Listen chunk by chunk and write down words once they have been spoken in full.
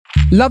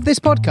Love this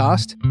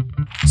podcast?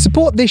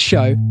 Support this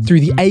show through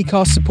the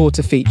Acast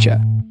supporter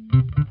feature.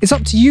 It's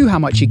up to you how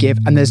much you give,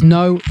 and there's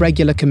no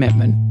regular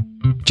commitment.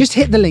 Just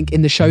hit the link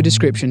in the show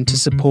description to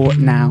support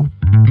now.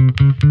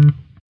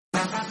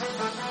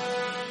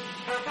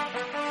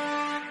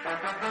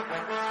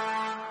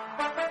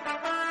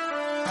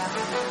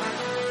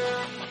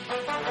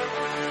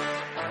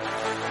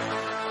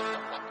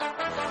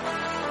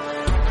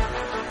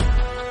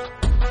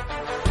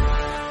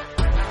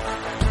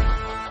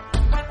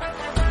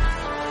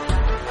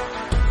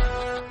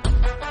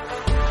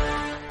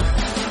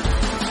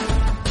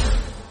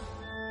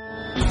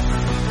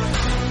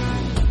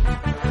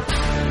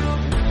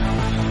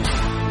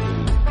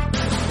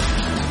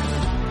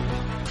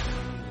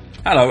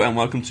 Hello and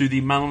welcome to the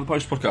Man on the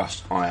Post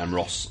podcast. I am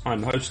Ross, I'm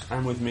the host,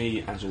 and with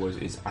me, as always,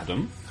 is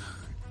Adam.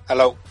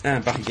 Hello.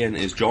 And back again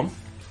is John.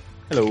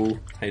 Hello.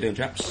 How you doing,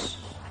 chaps?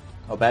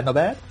 Not bad, not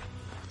bad.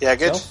 Yeah,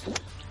 good. So?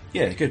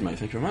 Yeah, good, mate.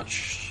 Thank you very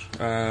much.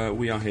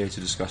 We are here to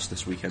discuss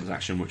this weekend's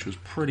action, which was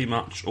pretty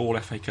much all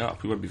FA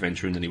Cup. We won't be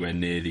venturing anywhere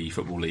near the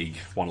Football League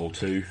 1 or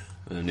 2,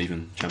 and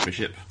even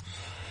Championship.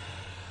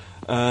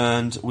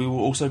 And we will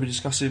also be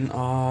discussing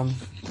we're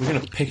going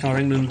to pick our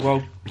England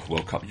World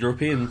Cup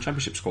European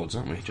Championship squads,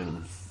 aren't we,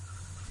 gentlemen?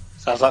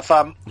 Sounds like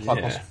fun. Yeah.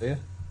 Quite possibly, yeah.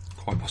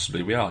 Quite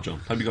possibly we are, John.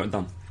 Hope you got it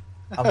done.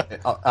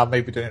 I may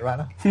be doing it right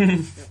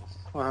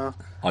now.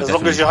 As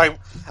long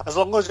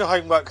as your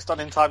homework's done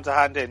in time to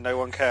hand in, no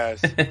one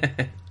cares.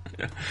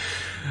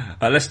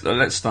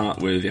 Let's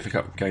start with the FA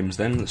Cup games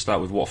then. Let's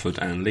start with Watford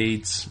and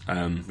Leeds.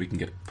 We can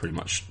get pretty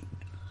much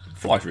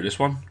fly through this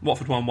one.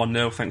 Watford won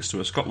 1-0 thanks to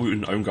a Scott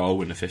Wooten own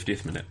goal in the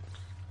 50th minute.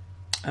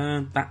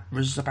 That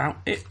was about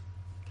it.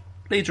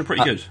 Leeds were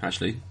pretty good,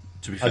 actually,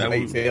 to be fair. How does it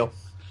make you feel?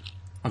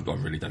 I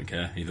really don't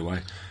care either way.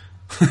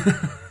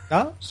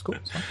 No, it's cool.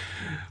 It's fine.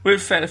 We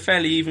had a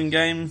fairly even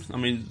game. I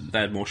mean, they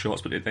had more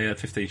shots, but they had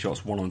 15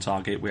 shots, 1 on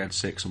target. We had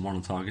 6 and 1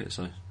 on target,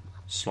 so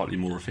slightly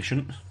more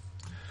efficient.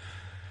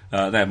 They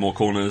had more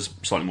corners,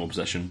 slightly more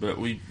possession, but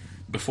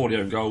before the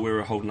own goal, we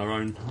were holding our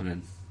own, and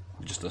then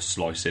just a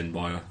slice in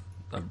by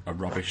a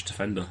rubbish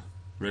defender,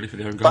 really, for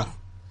the own goal.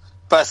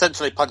 But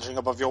essentially punching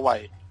above your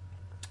weight.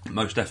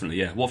 Most definitely,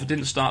 yeah. Watford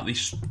didn't start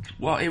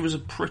well, it was a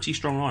pretty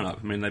strong lineup.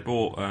 I mean, they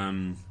brought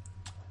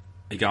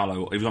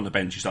Igalo. He was on the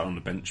bench. He started on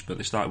the bench, but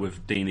they started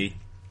with Deeney,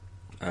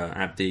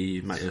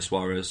 Abdi, Mateo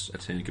Suarez,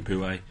 Etienne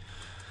Capoue.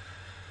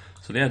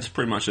 So they had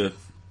pretty much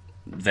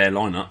their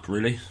lineup,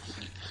 really.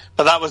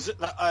 But that was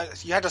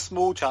you had a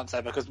small chance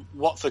there because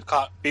Watford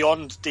can't,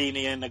 beyond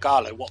Deeney and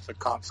Igalo, Watford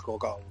can't score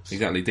goals.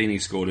 Exactly. Deeney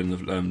scored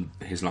in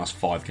his last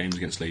 5 games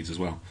against Leeds as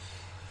well.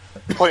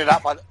 Pointed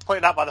out by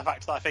the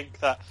fact that I think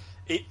that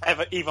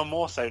even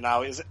more so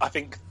now is I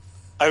think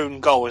own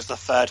goal is the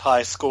 3rd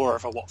highest scorer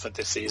for Watford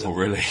this season. Oh,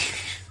 really?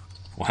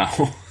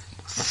 Wow.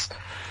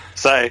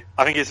 So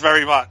I think it's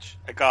very much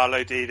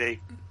Igalo, Deeney.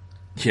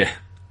 Yeah.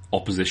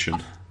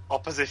 Opposition.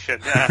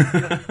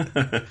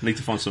 Yeah. Need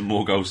to find some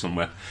more goals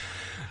somewhere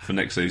for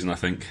next season, I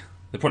think.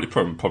 They're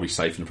probably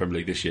safe in the Premier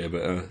League this year,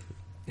 but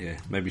yeah,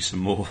 maybe some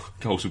more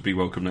goals would be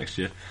welcome next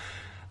year.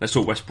 Let's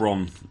talk West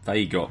Brom.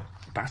 They got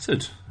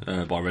battered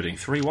by Reading.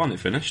 3-1 it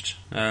finished.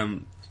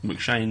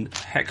 McShane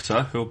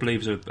Hector, who I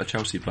believe is a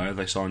Chelsea player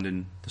they signed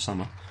in the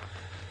summer,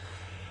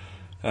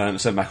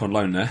 sent back on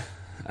loan there.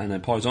 And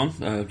then pies on.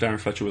 Darren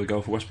Fletcher with a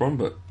goal for West Brom,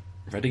 but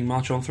Reading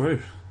march on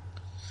through.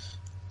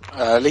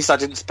 At least I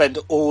didn't spend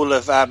all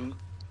of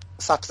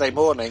Saturday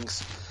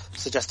mornings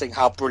suggesting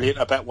how brilliant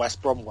I bet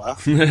West Brom were.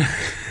 This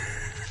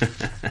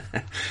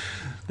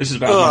is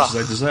about as much as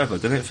they deserve, though,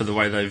 didn't it? For the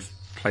way they've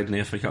played in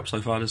the FA Cup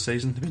so far this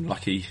season. They've been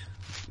lucky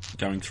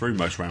going through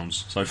most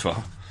rounds so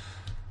far.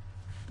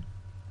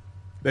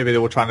 Maybe they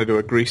were trying to do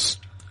a Greece.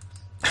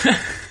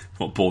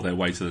 What, bore their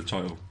way to the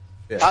title?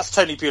 Yeah. That's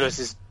Tony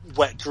Pulis'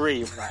 wet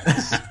dream,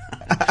 right?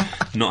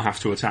 Not have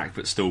to attack,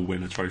 but still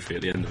win a trophy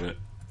at the end of it.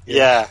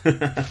 Yeah.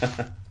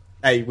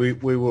 Hey, we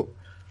were.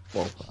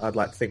 Well, I'd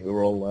like to think we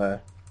were all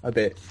a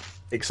bit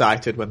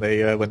excited when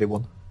they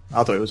won.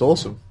 I thought it was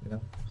awesome. You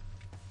know.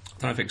 I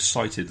don't know if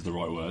excited is the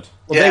right word.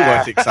 Well, They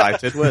weren't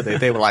excited, were they?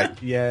 They were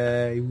like,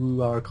 "Yay,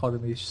 woo, our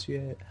economy's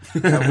shit,"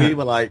 and we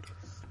were like,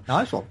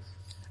 "Nice one."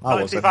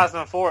 In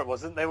 2004 it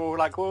wasn't. They were all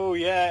like, "Oh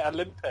yeah,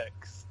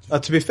 Olympics."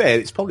 To be fair,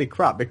 it's probably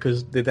crap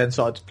because they then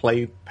started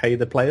to pay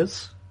the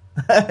players.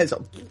 It's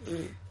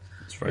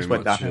very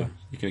much.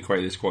 You can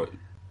equate this quite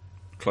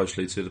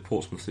closely to the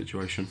Portsmouth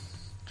situation.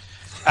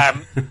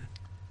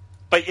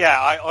 But yeah,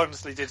 I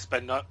honestly did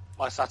spend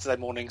my Saturday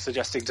morning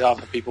suggesting to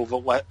other people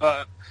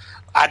that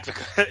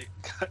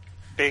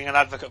being an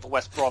advocate for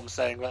West Brom,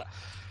 saying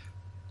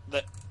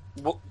that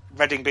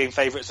Reading being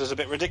favourites was a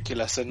bit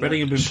ridiculous. And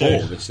Reading have been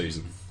poor this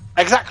season.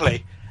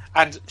 Exactly.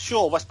 And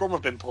sure, West Brom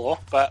have been poor,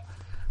 but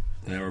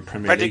they're a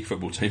Premier League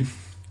football team.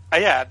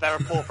 Yeah, they're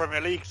a poor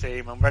Premier League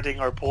team, and Reading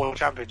are a poor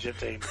Championship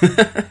team.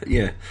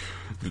 Yeah.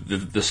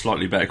 The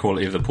slightly better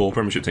quality of the poor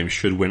Premiership team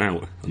should win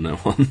out on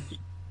that one.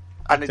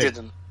 And it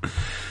didn't.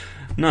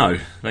 No,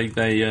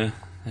 they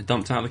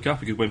dumped out of the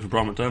cup. A good win for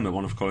Brian McDermott,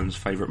 one of Colin's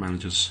favourite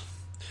managers.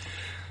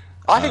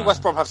 I think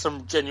West Brom have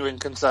some genuine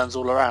concerns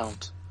all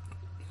around.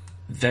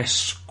 their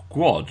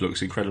squad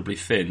looks incredibly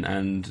thin,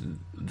 and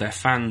their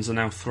fans are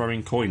now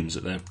throwing coins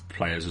at their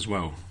players as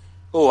well.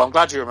 Oh, I'm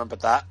glad you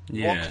remembered that.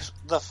 Yeah. What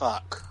the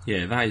fuck?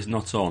 Yeah, that is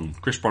not on.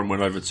 Chris Bryant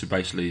went over to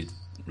basically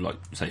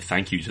say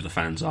thank you to the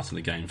fans after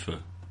the game for...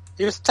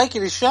 He was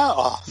taking his shirt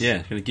off. Yeah,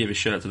 going to give his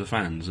shirt to the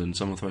fans, and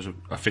someone throws a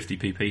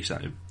 50p piece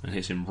at him and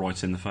hits him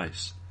right in the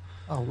face.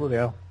 Oh, bloody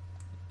hell.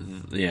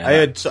 Yeah, I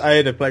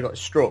heard a player got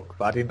struck,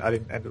 but I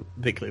didn't end up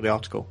particularly the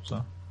article.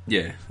 So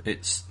yeah,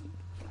 it's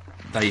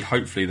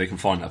hopefully they can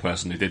find that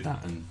person who did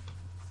that and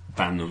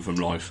ban them from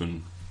life.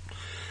 And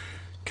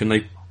can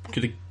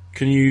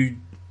you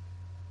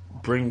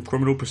bring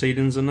criminal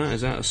proceedings on that?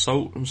 Is that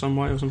assault in some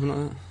way or something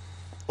like that?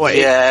 Well,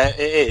 yeah,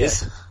 it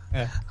is.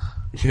 Yeah.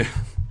 Yeah.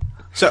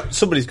 So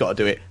somebody's got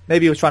to do it.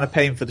 Maybe he was trying to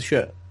pay him for the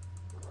shirt.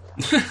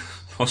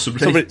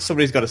 Possibly.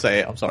 Somebody's got to say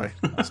it. I'm sorry.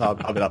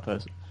 I'll be that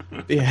person.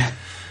 Yeah,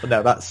 but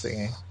no, that's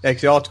thingy. Yeah,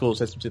 because the article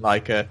says something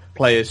like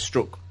players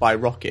struck by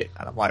rocket,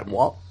 and I'm like,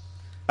 what?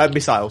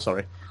 Missile,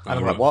 sorry. And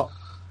I'm like, what?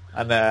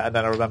 And then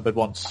I remembered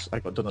once I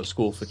got done at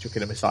school for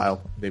chucking a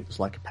missile, and it was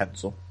like a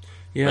pencil.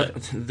 Yeah,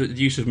 the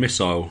use of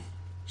missile.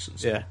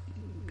 Yeah,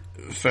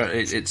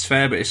 it's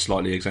fair, but it's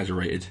slightly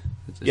exaggerated.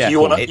 Yeah, you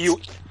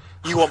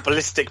want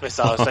ballistic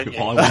missiles, don't you?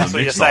 I want That's a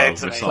what you're missile, saying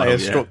to me. missile.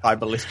 players yeah. struck by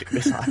ballistic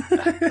missile.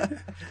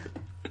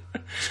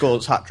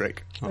 Scores hat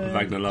trick.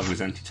 Wagner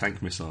Lovely's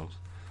anti-tank missiles.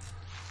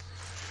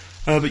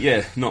 But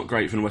yeah, not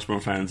great for the West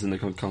Brom fans, and they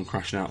come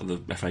crashing out of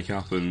the FA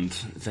Cup, and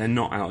they're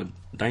not out of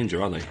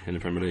danger, are they, in the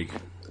Premier League?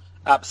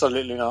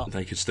 Absolutely not.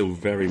 They could still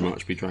very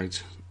much be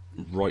dragged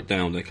right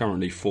down. They're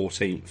currently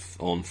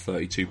 14th on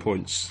 32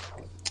 points.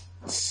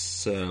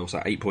 So, what's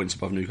that, 8 points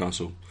above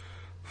Newcastle.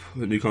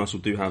 Newcastle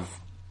do have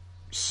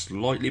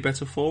slightly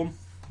better form,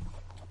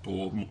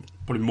 or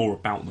probably more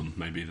about them,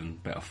 maybe, than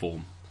better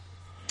form.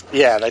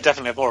 Yeah, they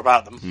definitely have more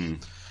about them,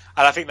 Mm.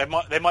 and I think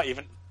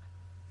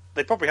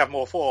they probably have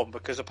more form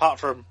because apart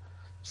from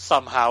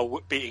somehow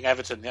beating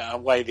Everton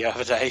away the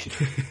other day,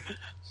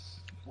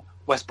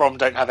 West Brom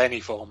don't have any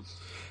form.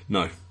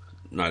 No,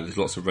 there's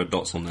lots of red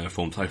dots on their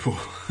form table.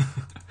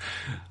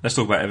 Let's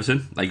talk about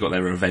Everton. They got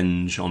their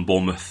revenge on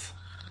Bournemouth.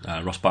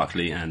 Ross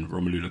Barkley and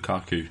Romelu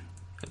Lukaku.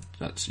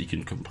 You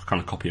can kind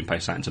of copy and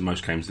paste that into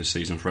most games this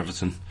season for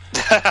Everton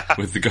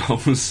with the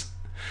goals.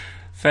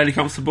 Fairly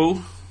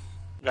comfortable.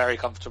 Very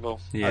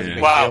comfortable. Yeah.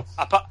 Wow.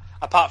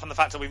 Apart from the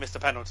fact that we missed a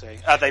penalty.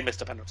 They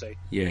missed a penalty.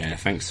 Yeah,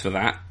 thanks for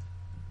that.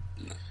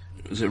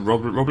 Was it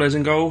Robles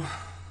in goal?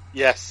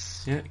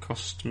 Yes. Yeah, it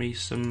cost me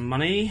some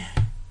money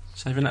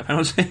saving that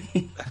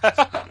penalty.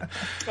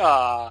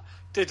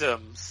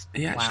 Diddums.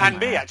 He actually, And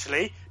me,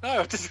 actually. No,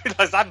 I just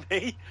realised and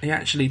me. He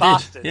actually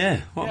Bastard. did.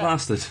 Yeah, what a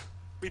bastard.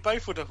 We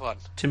both would have won.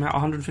 Tim Howard,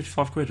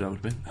 155 quid that would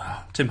have been.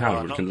 Tim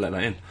Howard would have let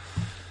that in.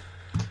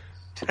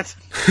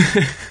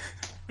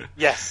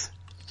 Yes,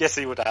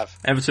 he would have.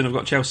 Everton have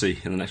got Chelsea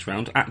in the next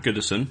round at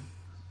Goodison.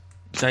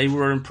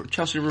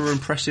 Chelsea were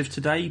impressive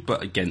today,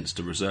 but against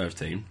a reserve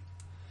team.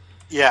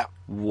 Yeah.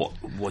 What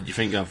do you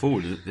think going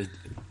forward?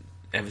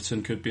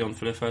 Everton could be on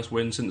for their first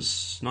win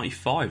since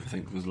 '95. I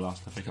think was the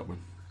last FA Cup win.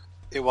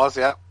 It was,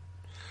 yeah.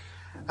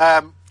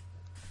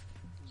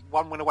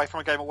 One win away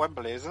from a game at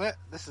Wembley, isn't it?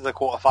 This is a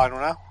quarter-final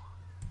now.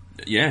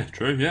 Yeah,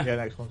 true. Yeah. Yeah,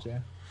 next one's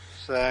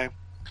So,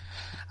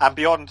 and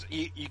beyond,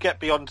 you get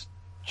beyond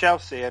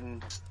Chelsea,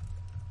 and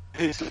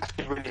who's left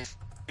in really?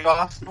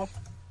 Arsenal.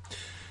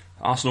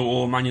 Arsenal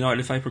or Man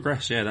United if they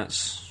progress. Yeah,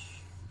 that's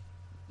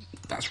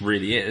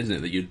really it, isn't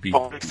it? That you'd be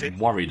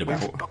worried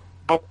about.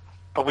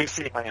 But we've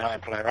seen Man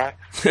United play, right?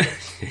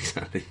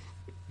 Exactly.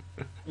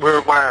 We're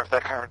aware of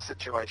their current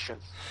situation.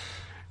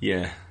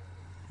 Yeah,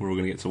 we're all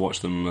going to get to watch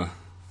them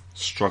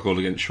struggle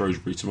against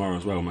Shrewsbury tomorrow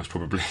as well, most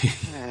probably.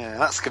 Yeah,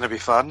 that's going to be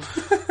fun.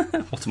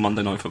 What a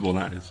Monday night football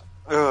that is.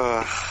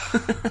 Ugh.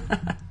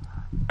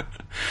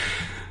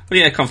 But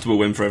yeah, comfortable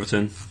win for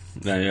Everton.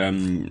 They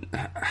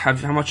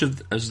how much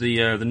has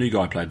the new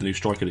guy played, the new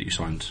striker that you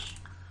signed?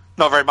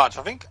 Not very much,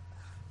 I think.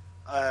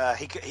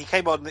 He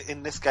came on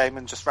in this game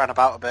and just ran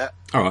about a bit.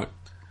 All right.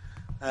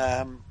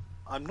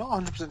 I'm not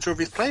 100% sure if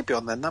he's played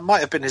beyond then. That might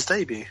have been his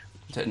debut.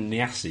 Is that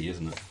Niassi,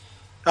 isn't it?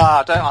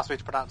 Don't ask me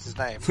to pronounce his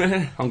name.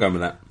 I'm going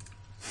with that.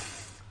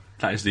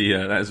 That is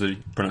the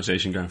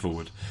pronunciation going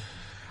forward.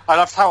 I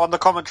loved how on the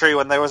commentary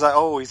when they was like,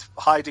 "Oh, he's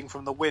hiding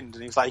from the wind,"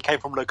 and he was like, "He came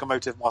from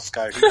Lokomotiv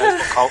Moscow. He knows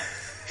what cold.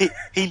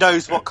 He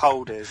knows what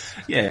cold is."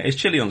 Yeah, it's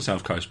chilly on the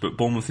south coast, but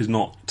Bournemouth is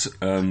not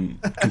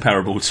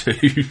comparable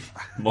to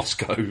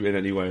Moscow in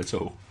any way at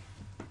all.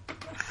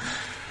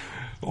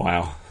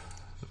 Wow.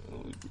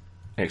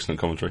 Excellent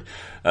commentary.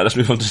 Let's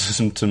move on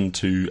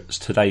to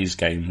today's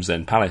games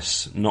then.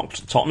 Palace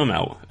knocked Tottenham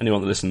out.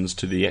 Anyone that listens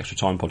to the Extra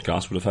Time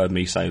podcast would have heard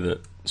me say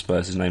that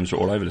Spurs' names are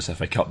all over this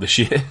FA Cup this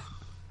year.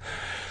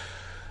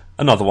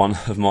 Another one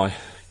of my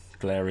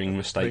glaring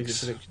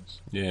mistakes.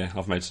 Yeah,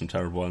 I've made some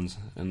terrible ones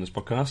in this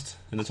podcast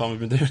in the time we've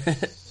been doing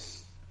it.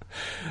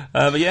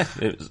 But yeah,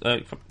 it was,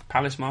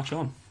 Palace march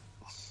on.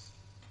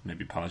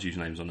 Maybe Palace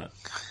names on that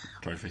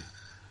trophy.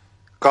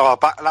 God,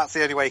 that's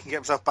the only way he can get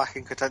himself back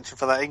in contention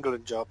for that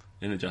England job.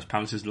 In just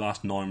Palace's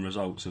last 9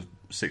 results of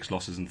 6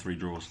 losses and 3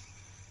 draws.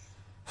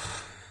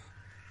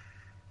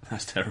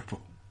 That's terrible.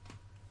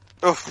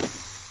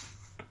 Oof.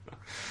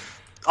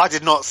 I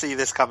did not see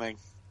this coming.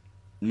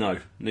 No,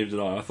 neither did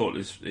I. I thought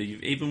this,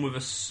 even with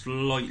a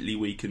slightly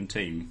weakened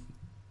team,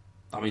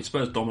 I mean,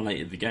 Spurs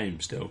dominated the game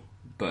still,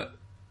 but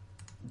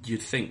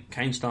you'd think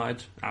Kane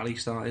started, Ali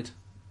started.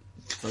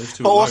 Those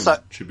two alone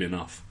should be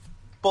enough.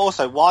 But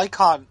also, why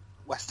can't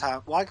West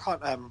Ham? Why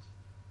couldn't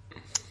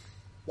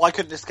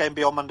this game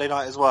be on Monday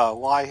night as well?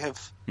 Why have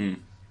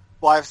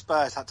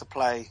Spurs had to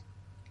play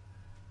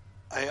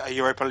a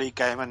Europa League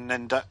game and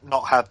then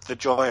not had the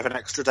joy of an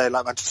extra day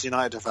like Manchester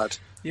United have had?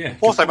 Yeah.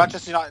 Also,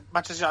 Manchester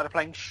United are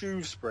playing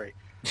Shrewsbury.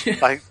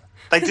 Like,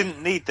 they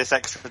didn't need this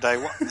extra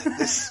day.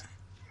 This?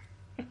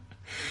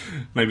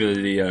 Maybe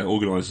the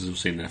organisers have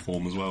seen their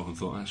form as well and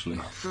thought, actually,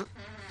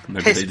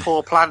 piss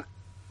poor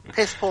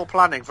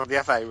planning from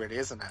the FA, really,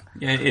 isn't it?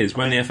 Yeah, it is.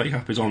 When the FA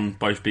Cup is on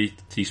both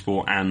BT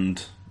Sport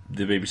and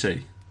the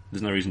BBC,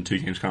 there's no reason two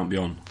games can't be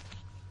on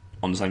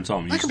the same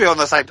time. They could be on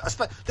the same.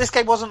 This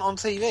game wasn't on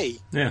TV.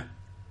 Yeah.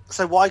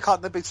 So why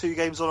can't there be two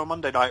games on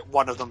Monday night,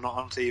 one of them not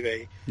on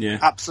TV? Yeah.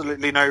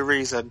 Absolutely no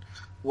reason.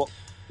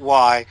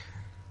 Why?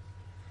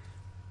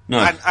 No.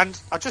 And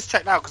I just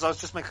checked out because I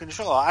was just making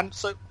sure. And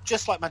so,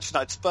 just like Manchester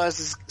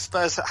United,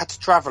 Spurs had to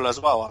travel as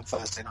well on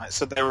Thursday night,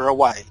 so they were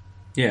away.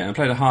 Yeah, and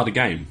played a harder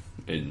game,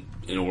 in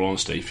all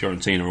honesty.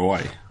 Fiorentina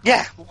away.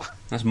 Yeah.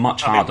 That's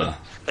much harder.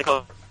 They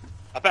got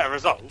a better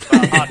result,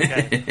 but a harder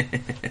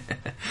game.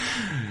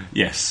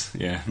 Yes,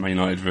 yeah. Man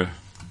United were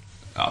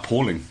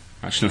appalling,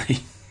 actually.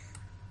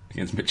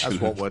 Against Midtjylland.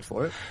 That's one word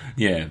for it.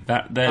 Yeah,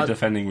 their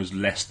defending was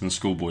less than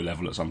schoolboy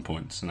level at some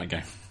points in that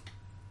game.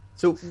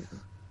 So,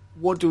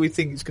 what do we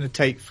think it's going to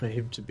take for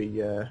him to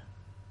be,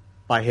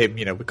 by him,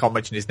 we can't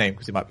mention his name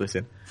because he might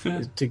listen,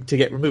 to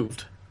get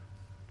removed?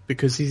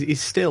 Because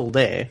he's still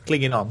there,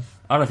 clinging on.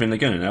 I don't think they're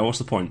going to now. What's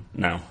the point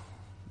now?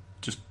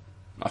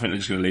 I think they're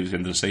just going to leave it at the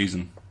end of the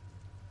season.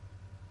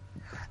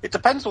 It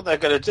depends what they're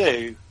going to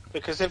do,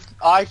 because if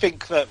I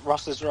think that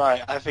Ross is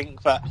right, I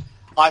think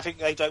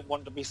they don't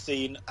want to be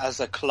seen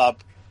as a club.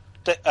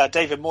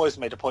 David Moyes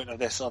made a point of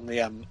this on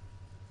the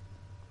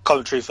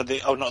commentary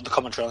not the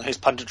commentary, on his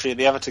punditry at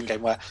the Everton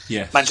game, where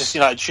Manchester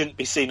United shouldn't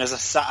be seen as a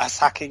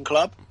sacking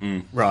club.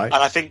 Right. And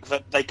I think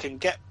that they can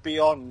get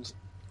beyond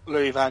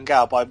Louis van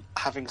Gaal by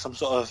having some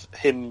sort of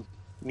him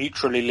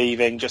neutrally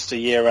leaving just a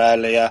year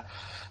earlier,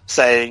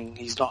 saying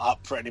he's not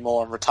up for it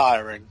anymore and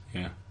retiring.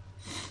 Yeah.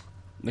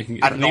 They can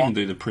even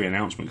do the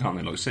pre-announcement, can't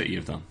they, like City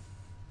have done?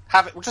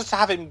 Just to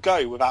have him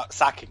go without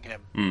sacking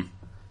him.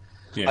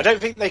 Yeah. I don't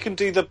think they can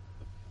do the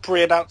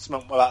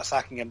pre-announcement without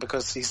sacking him,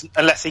 because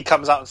unless he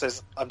comes out and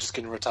says, I'm just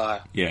going to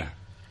retire. Yeah.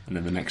 And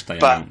then the next day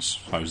announce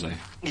Jose.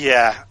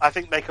 Yeah, I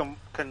think they can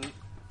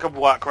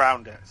work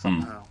around it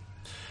somehow.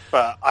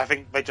 But I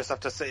think they just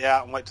have to sit it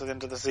out and wait till the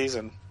end of the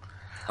season.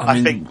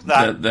 I think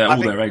that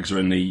their eggs are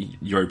in the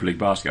Europa League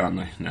basket, aren't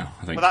they, now?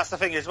 I think. But that's the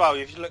thing as well.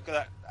 If you look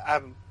at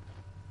that,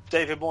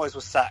 David Moyes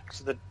was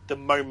sacked the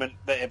moment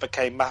that it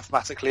became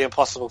mathematically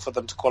impossible for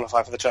them to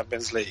qualify for the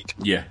Champions League.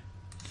 Yeah.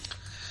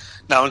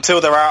 Now,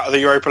 until they're out of the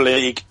Europa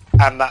League,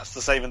 and that's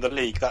the same in the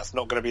league, that's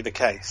not going to be the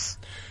case.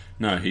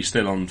 No, he's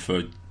still on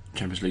for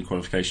Champions League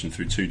qualification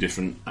through two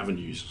different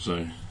avenues.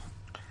 So,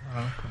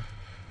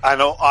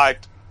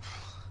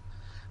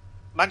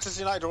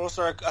 Manchester United are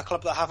also a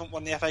club that haven't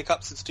won the FA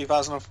Cup since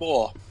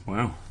 2004.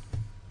 Wow.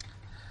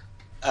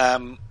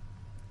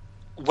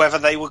 Whether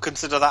they would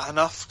consider that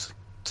enough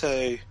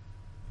to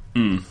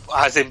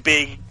as in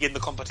being in the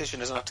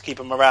competition, is enough to keep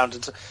them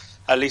around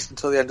at least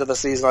until the end of the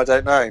season, I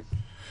don't know.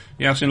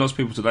 Yeah, I've seen lots of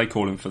people today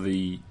calling for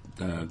the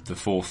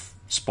fourth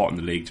spot in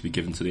the league to be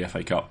given to the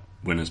FA Cup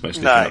winners,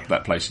 basically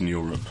that place in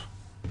Europe.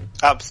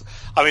 I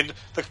mean,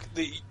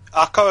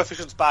 our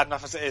coefficient's bad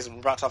enough as it is, and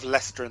we're about to have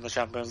Leicester in the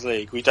Champions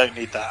League. We don't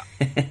need that.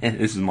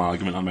 This is my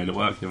argument I made at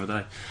work the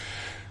other day.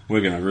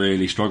 We're going to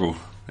really struggle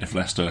if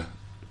Leicester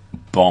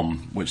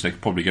bomb, which they're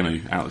probably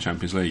going to, out of the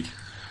Champions League.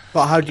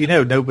 But how do you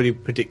know? Nobody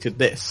predicted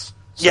this.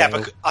 So. Yeah,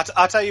 but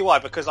I'll tell you why.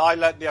 Because I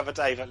learned the other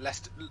day that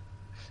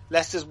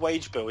Leicester's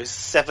wage bill is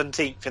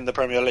 17th in the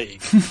Premier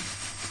League.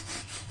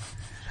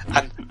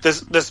 And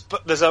there's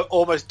an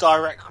almost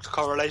direct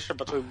correlation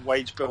between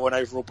wage bill and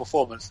overall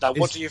performance. Now,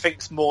 what do you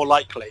think's more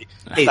likely?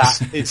 It's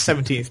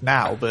 17th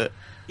now, but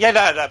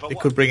but it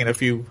could bring in a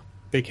few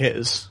big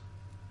hitters.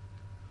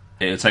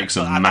 It'll take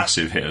some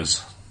massive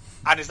hitters.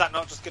 And is that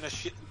not just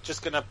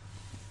going to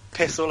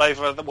piss all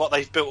over what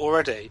they've built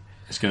already?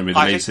 It's going to be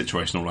the Leeds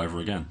situation all over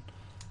again.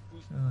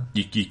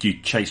 You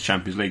chase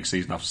Champions League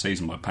season after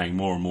season by paying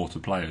more and more to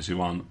players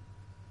who aren't.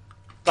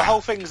 The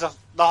whole thing's the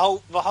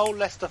whole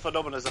Leicester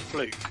phenomenon is a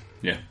fluke.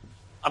 Yeah.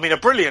 I mean, a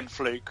brilliant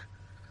fluke.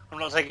 I'm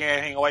not taking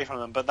anything away from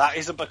them, but that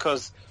isn't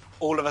because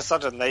all of a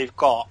sudden they've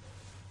got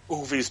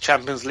all these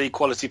Champions League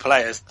quality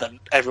players that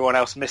everyone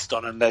else missed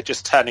on, and they're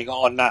just turning it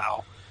on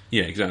now.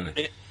 Yeah,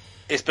 exactly.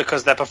 It's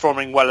because they're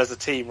performing well as a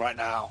team right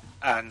now,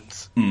 and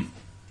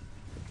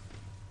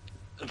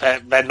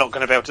they're not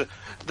going to be able to.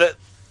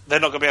 They're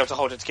not going to be able to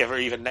hold it together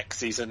even next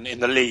season in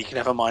the league.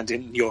 Never mind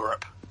in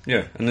Europe.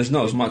 Yeah, and there's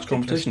not as much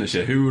competition this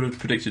year. Who would have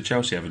predicted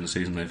Chelsea having the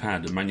season they've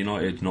had, and Man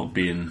United not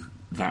being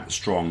that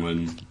strong,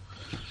 and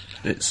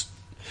it's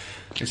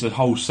a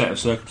whole set of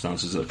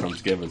circumstances that have come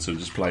together to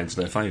just play into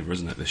their favour,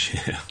 isn't it, this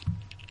year?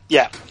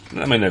 Yeah.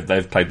 I mean,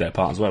 they've played their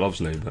part as well,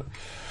 obviously, but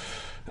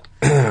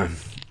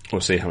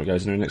we'll see how it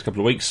goes in the next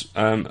couple of weeks.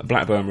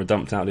 Blackburn were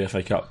dumped out of the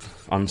FA Cup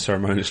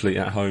unceremoniously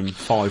at home,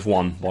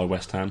 5-1 by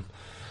West Ham.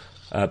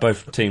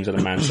 Both teams had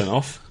a man sent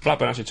off.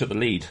 Blackburn actually took the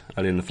lead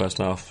early in the first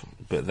half,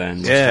 but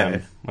then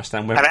West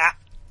Ham went...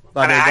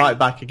 But they right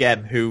back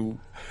again,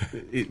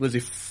 was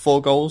it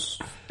 4 goals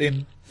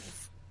in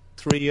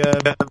 3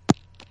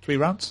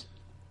 rounds?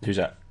 Who's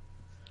that?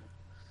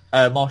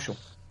 Marshall.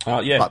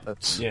 Yeah.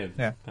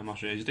 Yeah. Ben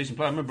Marshall. He's a decent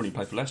player. I remember when he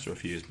played for Leicester a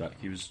few years back.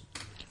 He was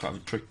quite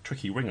a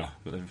tricky winger,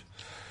 but they've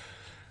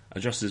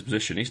adjusted his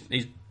position.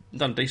 He's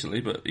done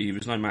decently, but he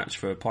was no match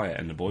for Payet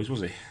and the boys,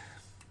 was he?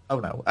 Oh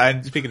no.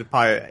 And speaking of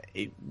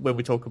Payet, when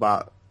we talk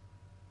about,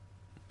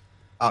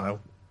 I don't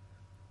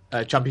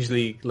know, Champions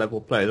League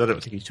level players, I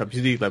don't think he's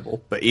Champions League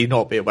level, but he'll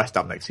not be at West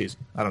Ham next season.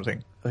 I don't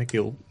think. I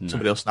think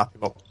somebody will snap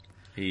him up.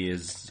 He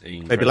is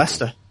incredible. Maybe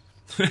Leicester.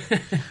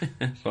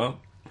 Well,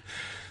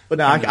 but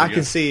no, I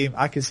can see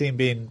him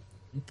being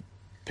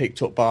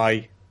picked up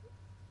by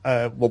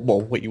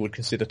what you would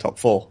consider top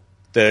 4,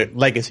 the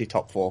legacy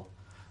top 4,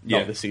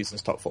 not the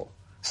season's top 4.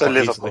 So not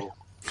Liverpool. Easily.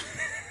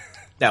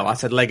 No, I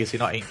said legacy,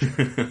 not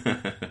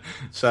ancient.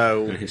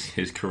 So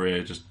his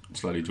career just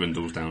slowly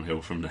dwindles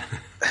downhill from there.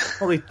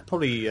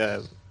 probably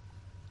an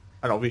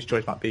obvious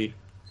choice might be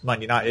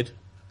Man United,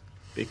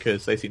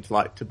 because they seem to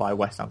like to buy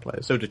West Ham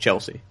players. So do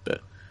Chelsea,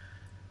 but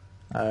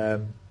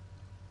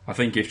I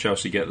think if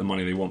Chelsea get the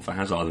money they want for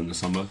Hazard in the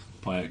summer,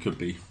 Payet could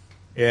be.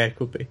 Yeah, it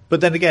could be.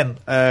 But then again,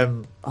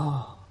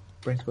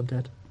 brain's gone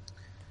dead.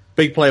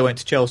 Big player went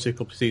to Chelsea a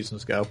couple of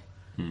seasons ago.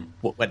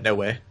 Went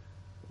nowhere.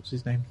 What was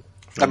his name?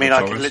 I mean,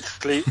 I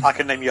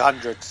can name you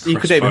hundreds. You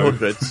could name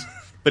hundreds,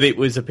 but it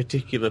was a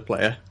particular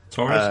player.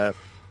 Torres?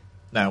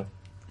 No.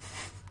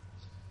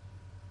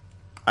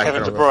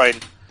 Kevin De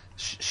Bruyne.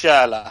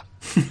 Schürrle.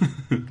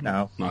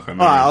 No. Marco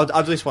I'll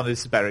do this one.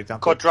 This is a better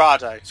example.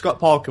 Quadrado. Scott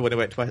Parker, when he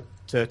went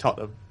to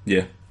Tottenham,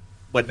 Yeah.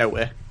 went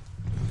nowhere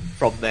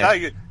from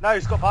there. No,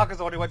 Scott Parker's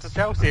the one who went to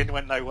Chelsea and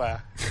went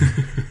nowhere.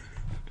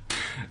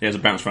 He has a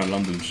bounce around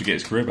London to get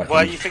his career back.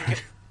 Were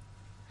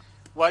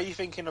you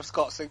thinking of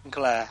Scott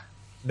Sinclair?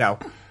 No,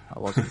 I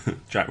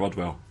wasn't. Jack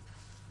Rodwell.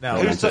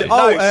 No.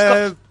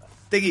 Scott...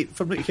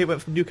 Thingy he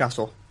went from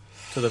Newcastle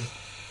to them.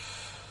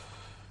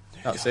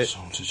 That's it.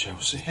 On to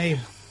Chelsea. Name.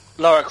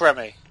 Loic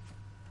Remy.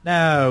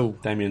 No.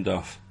 Damien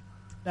Duff.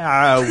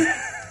 No.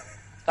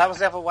 That was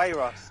the other way,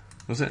 Ross.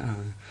 Was it?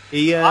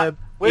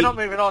 We're not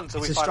moving on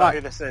until we find out who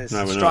this is.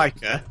 No,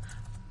 Striker,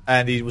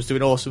 and he was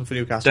doing awesome for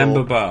Newcastle.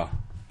 Demba Ba.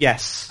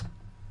 Yes.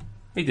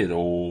 He did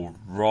all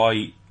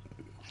right,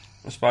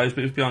 I suppose,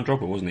 but he was behind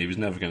Drogba, wasn't he? He was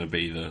never going to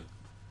be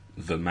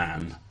the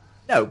man.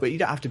 No, but you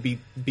don't have to be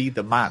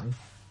the man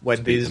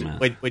when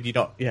when you're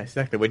not. Yeah,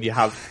 exactly. When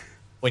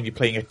you're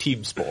playing a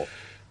team sport.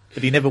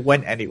 But he never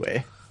went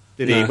anywhere.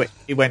 Did he? No.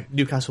 He went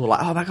Newcastle.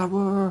 Like, oh my god,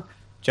 whoa.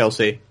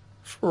 Chelsea.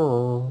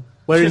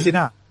 Where is he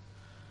now?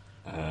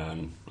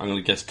 I'm going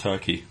to guess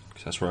Turkey,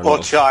 because that's where. Or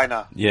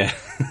China. Yeah.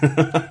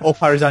 Or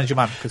Paris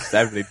Saint-Germain, because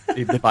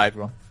everybody they buy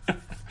everyone.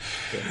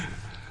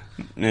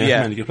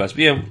 Yeah, many good players.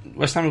 But yeah,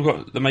 West Ham have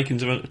got the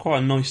makings of quite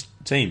a nice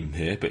team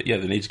here, but yeah,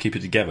 they need to keep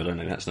it together, don't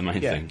they? That's the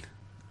main thing.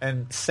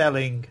 And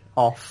selling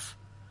off,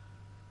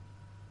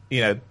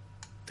 their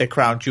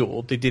crown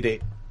jewel, they did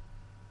it.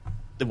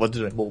 They wanted to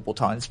do it multiple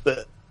times,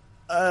 but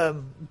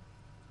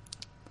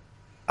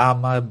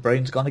my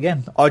brain's gone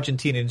again.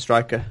 Argentinian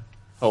striker.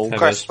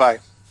 Crespo.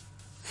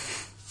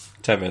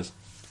 Tevez.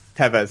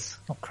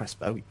 Not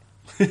Crespo.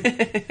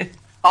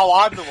 Oh,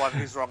 I'm the one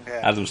who's wrong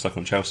here. Adam's stuck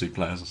on Chelsea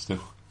players still.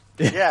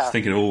 Yeah.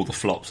 Thinking of all the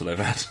flops that they've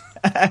had.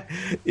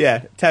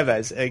 Yeah,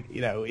 Tevez,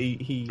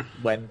 he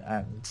went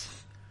and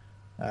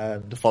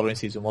the following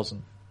season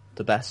wasn't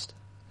the best.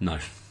 No.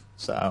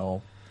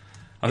 So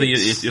I think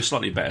you're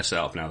slightly better set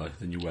up now, though,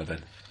 than you were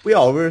then.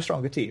 We're a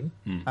stronger team.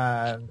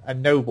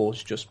 And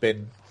Noble's just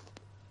been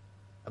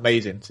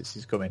amazing since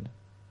he's come in.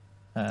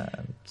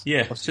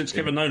 Since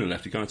Kevin Nolan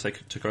left, he kind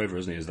of took over,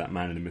 hasn't he, as that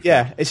man in the midfield?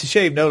 Yeah, it's a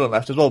shame Nolan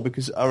left as well,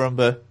 because I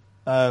remember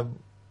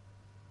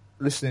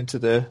listening to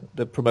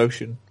the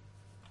promotion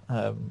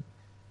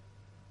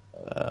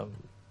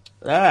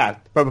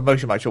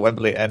promotion match at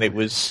Wembley, and it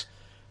was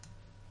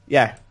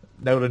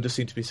Nolan just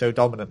seemed to be so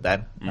dominant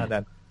then, and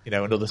then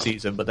another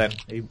season, but then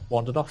he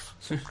wandered off.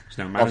 He's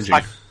now managing.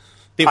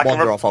 Didn't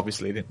wander off,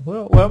 obviously. Didn't.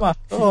 Well, where am I?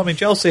 Oh, I'm in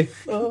Chelsea.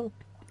 Oh.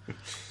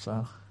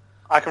 So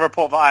I can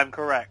report that I am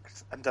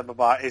correct, and Demba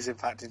Ba is in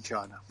fact in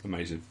China.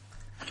 Amazing.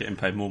 Getting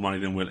paid more money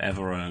than we'll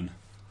ever earn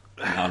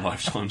in our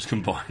lifetimes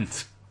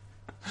combined.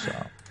 So.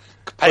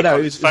 It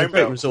was a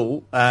great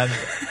result. And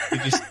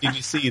did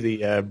you see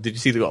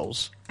the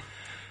goals?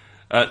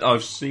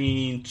 I've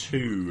seen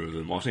 2 of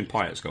them. I've seen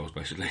Payet's goals,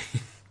 basically.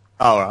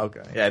 Oh,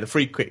 okay. Yeah, the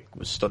free kick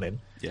was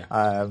stunning. Yeah.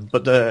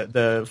 But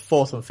the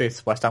 4th and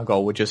 5th West Ham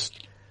goal were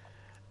just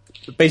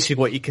basically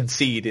what you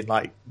concede in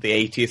like the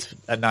 80th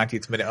and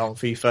 90th minute on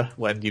FIFA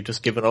when you've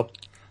just given up.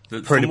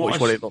 pretty much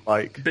what it looked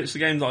like. Bits of the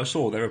game that I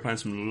saw, they were playing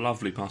some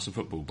lovely passing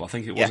football, but I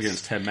think it was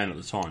against 10 men at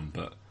the time.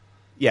 But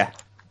yeah.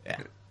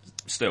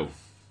 Still,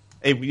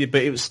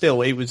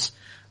 it was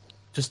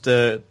just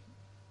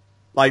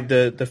like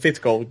the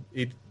fifth goal.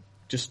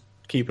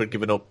 Keeper had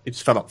given up. It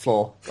just fell on the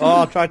floor.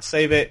 I tried to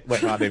save it,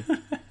 went round him,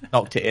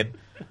 knocked it in.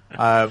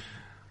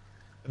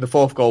 The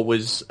fourth goal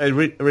was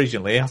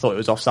originally I thought it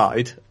was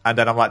offside, and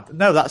then I'm like,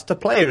 no, that's the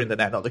player in the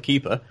net, not the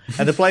keeper.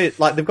 And the player,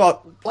 like they've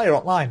got a player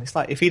online. It's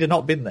like if he'd have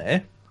not been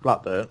there,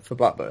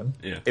 Blackburn,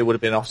 it would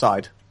have been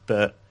offside.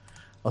 But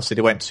obviously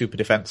they went super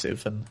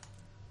defensive, and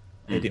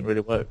it didn't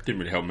really work. Didn't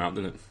really help them out,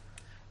 did it?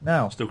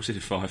 No. Still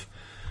conceded 5.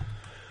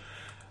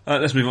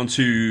 Let's move on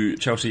to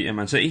Chelsea and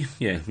Man City.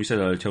 Yeah, we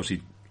said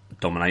Chelsea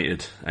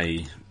dominated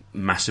a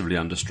massively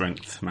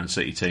understrength Man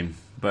City team,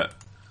 but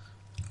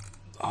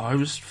I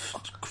was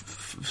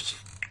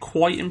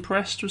quite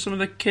impressed with some of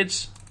the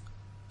kids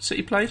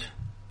City played.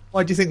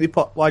 Why do you think he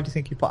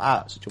put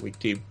out such a weak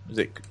team?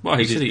 Well,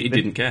 he said he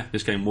didn't care.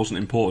 This game wasn't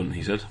important,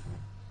 he said.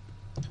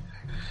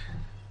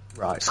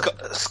 Right.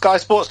 Sky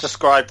Sports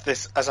described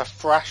this as a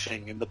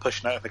thrashing in the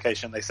push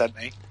notification they sent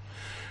me.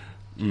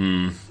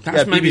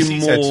 That's maybe BBC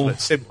more said something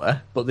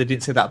similar, but they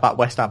didn't say that about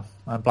West Ham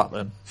and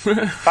Blackburn.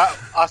 But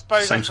I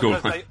suppose Same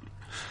score.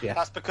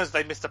 That's because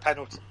they missed a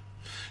penalty.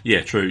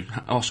 Yeah, true.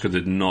 Oscar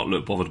did not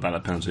look bothered about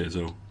that penalty at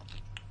all.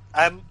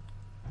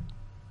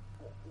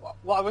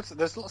 What I would say,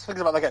 there's lots of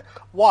things about that game.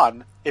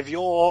 One, if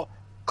you're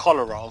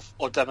Kolarov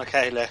or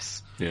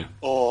Demichelis,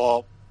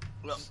 or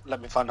let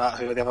me find out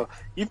who the other,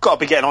 you've got to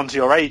be getting onto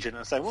your agent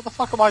and say, what the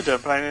fuck am I doing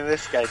playing in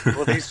this game with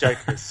all these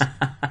jokers?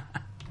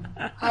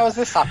 How has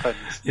this happened?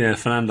 Yeah,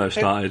 Fernando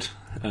started.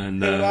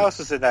 And who else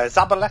was in there?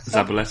 Zabaleta?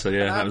 Zabaleta,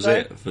 yeah, that was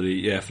it.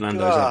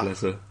 Fernando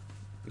Zabaleta.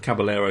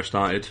 Caballero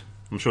started.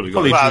 I'm sure they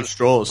got probably drew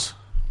straws.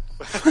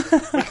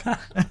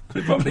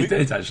 They probably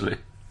did, actually.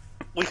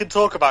 We can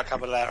talk about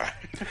Caballero.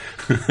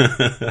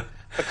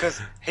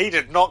 Because he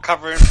did not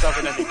cover himself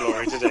in any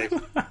glory, did he?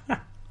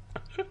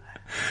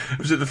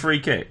 Was it the free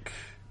kick?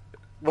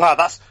 Well,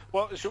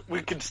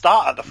 we can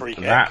start at the free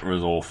kick. That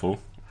was awful.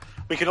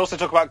 We can also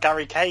talk about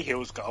Gary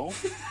Cahill's goal.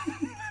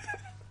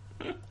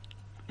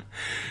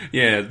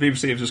 Yeah, the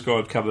BBC have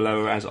described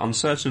Caballero as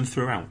uncertain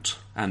throughout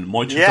and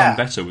might have done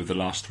better with the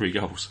last 3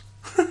 goals.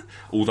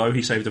 Although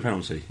he saved a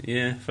penalty.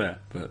 Yeah, fair.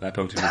 But that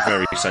penalty was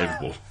very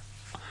savable.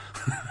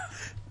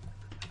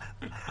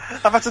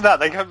 Imagine that,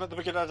 they come at the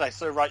beginning of the day,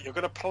 so right, you're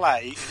going to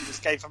play in this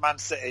game for Man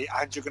City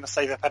and you're going to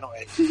save a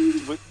penalty.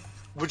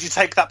 Would you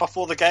take that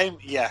before the game?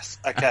 Yes.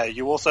 Okay,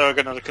 you also are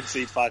going to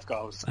concede 5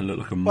 goals. And look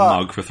like a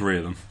mug for 3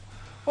 of them.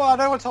 Well,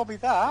 no one told me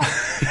that.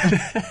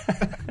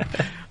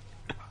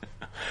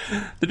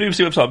 The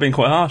BBC website have been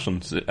quite harsh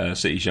on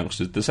City's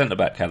youngsters. The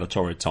centre-back had a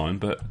torrid time,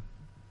 but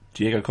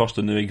Diego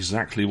Costa knew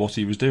exactly what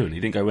he was doing. He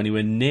didn't go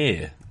anywhere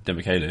near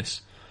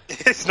Demichelis.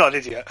 It's not an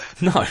idiot.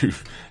 No,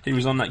 he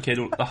was on that kid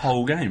the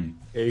whole game.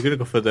 Yeah, you're going to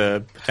go for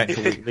the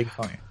potential league,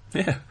 aren't you?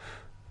 Yeah.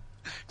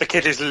 The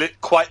kid is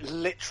quite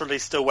literally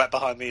still wet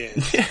behind the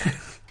ears. Yeah.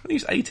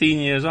 He's 18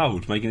 years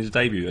old, making his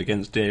debut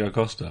against Diego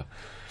Costa.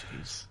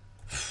 Jeez.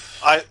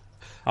 I'd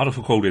have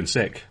called in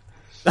sick.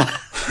 I'd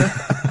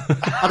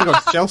have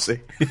gone to Chelsea.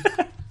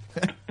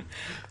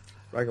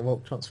 Rag him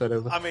up, transferred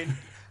over. I mean,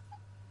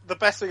 the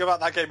best thing about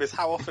that game is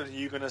how often are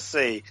you going to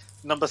see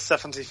number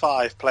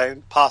 75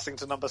 passing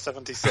to number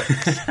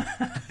 76?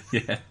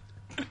 Yeah.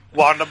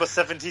 While number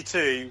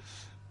 72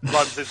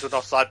 runs into an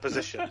offside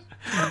position.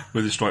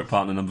 With his strike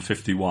partner number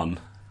 51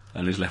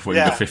 and his left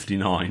winger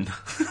 59.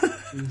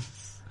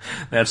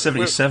 They had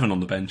 77 on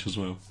the bench as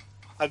well.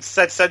 And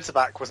said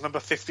centre-back was number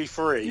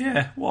 53.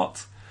 Yeah,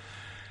 what?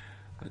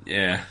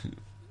 Yeah,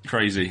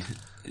 crazy.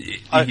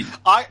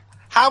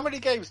 How many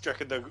games do you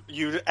reckon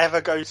you'd ever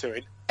go to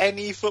in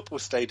any football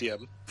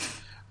stadium?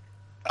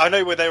 I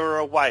know where they were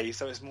away,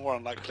 so it's more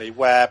unlikely,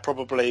 where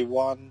probably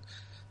 1,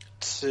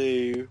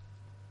 2,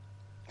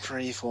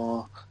 3,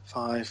 4,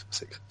 5,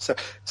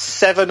 6,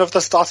 7 of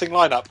the starting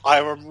lineup, I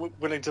am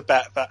willing to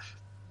bet that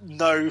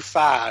no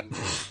fan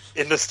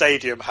in the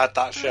stadium had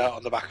that shirt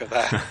on the back of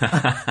there.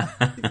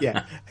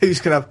 Yeah,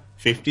 who's going to have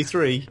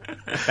 53?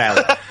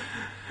 Bell.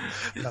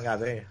 Not out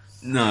there.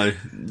 No,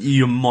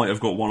 you might have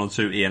got 1 or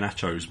 2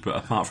 Iheanachos, but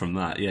apart from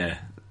that, yeah,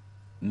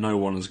 no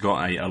one has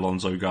got a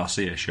Alonso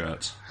Garcia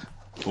shirt.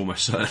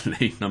 Almost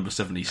certainly number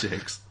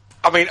 76.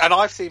 I mean, and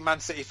I've seen Man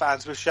City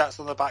fans with shirts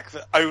on the back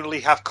that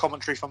only have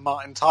commentary from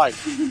Martin Tyne.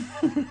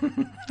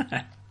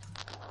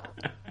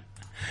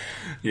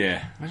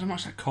 Yeah, imagine how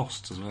much that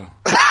costs as well.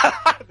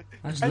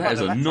 Those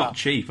letters are not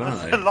cheap,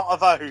 aren't they? A lot of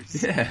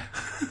those. Yeah.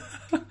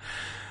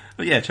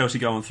 But yeah, Chelsea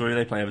go on through.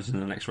 They play Everton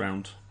in the next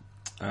round.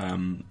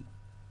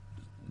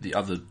 The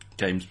other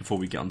games before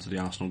we get onto the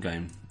Arsenal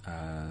game,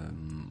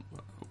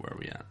 where are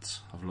we at?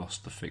 I've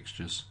lost the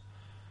fixtures.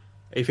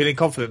 Are you feeling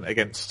confident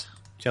against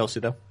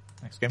Chelsea though?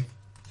 Next game?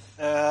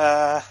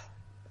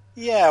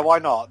 Yeah, why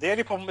not? The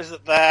only problem is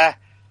that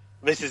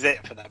this is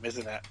it for them,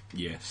 isn't it?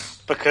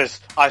 Yes.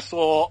 Because I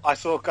saw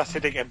Gus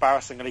Hiddink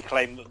embarrassingly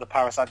claim that the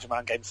Paris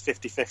Saint-Germain game's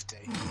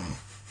 50-50.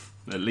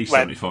 At least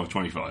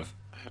 75-25.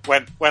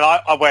 when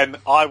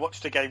I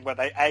watched a game where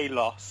they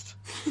lost,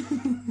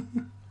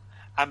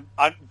 and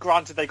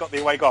granted they got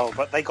the away goal,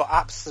 but they got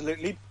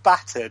absolutely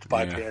battered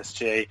by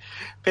PSG.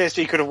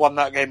 PSG could have won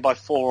that game by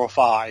 4 or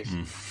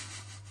 5.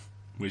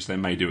 Which they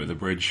may do at the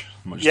Bridge.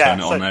 Might just turn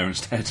it on there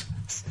instead.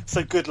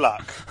 So good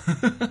luck.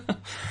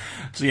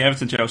 So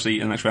Everton, Chelsea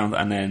in the next round,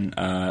 and then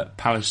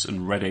Palace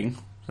and Reading.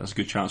 That's a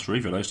good chance for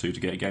either of those two to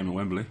get a game at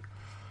Wembley.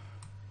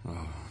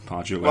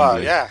 Pardew at Wembley.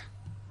 Well, yeah.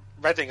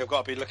 Reading have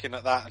got to be looking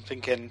at that and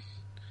thinking,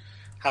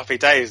 happy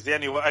days. The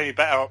only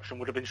better option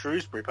would have been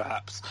Shrewsbury,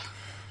 perhaps.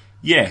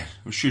 Yeah,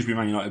 well, Shrewsbury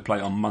Man United play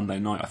on Monday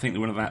night. I think the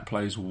winner of that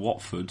plays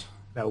Watford.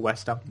 No,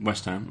 West Ham.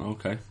 West Ham,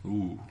 okay.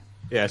 Ooh.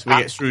 Yeah, so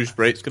we get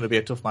Shrewsbury. It's going to be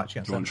a tough match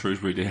against them.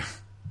 Shrewsbury, dear.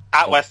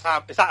 At West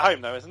Ham. It's at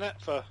home, though, isn't it?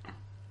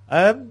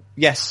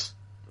 Yes,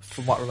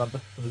 from what I remember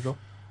from the draw.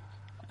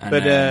 And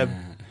but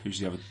who's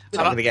the other? We're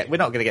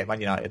not going to get Man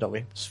United, are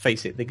we? Just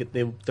face it, they're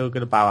going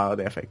to bow out of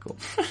the FA Cup.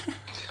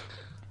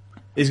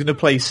 He's going to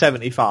play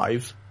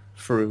 75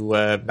 through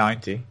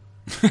 90,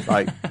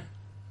 like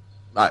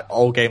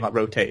all game at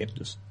rotating,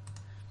 just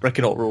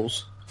breaking all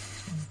rules.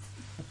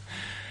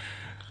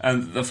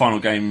 And the final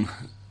game,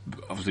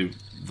 obviously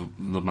the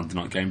Monday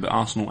night game, but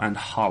Arsenal and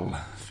Hull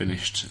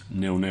finished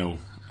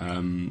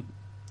 0-0.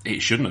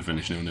 It shouldn't have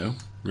finished 0-0,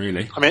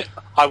 really. I mean,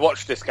 I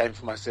watched this game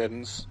for my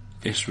sins.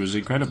 This was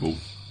incredible.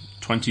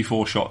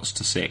 24 shots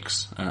to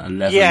 6,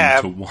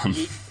 11 to 1.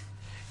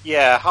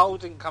 Yeah, Hull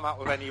didn't come out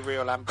with any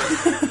real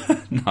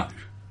ambition. No.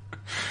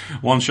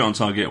 1 shot on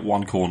target,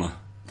 1 corner.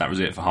 That was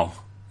it for Hull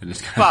in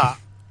this game. But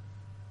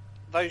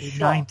those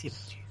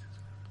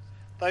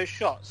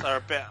shots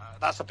are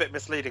that's a bit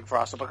misleading for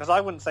Arsenal, because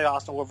I wouldn't say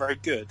Arsenal were very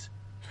good.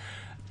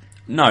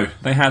 No,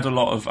 they had a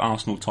lot of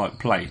Arsenal type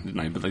play, didn't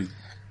they? But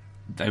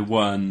they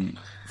weren't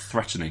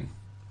threatening.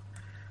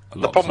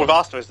 The problem with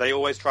Arsenal is they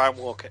always try and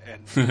walk it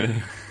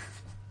in.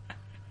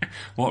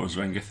 What was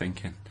Wenger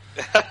thinking?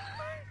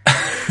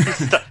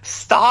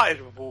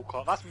 Started with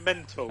Walcott. That's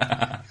mental.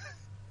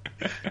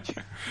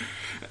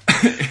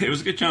 It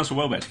was a good chance for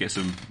Welbeck to get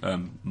some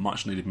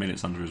much needed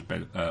minutes under his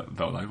belt, though,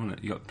 wasn't it?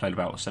 He played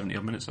about 70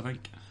 odd minutes, I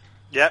think.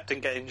 Yep,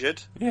 didn't get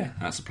injured. Yeah,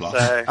 that's a plus.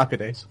 So, happy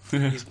days.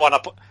 He's one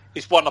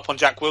up on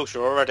Jack Wilshere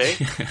already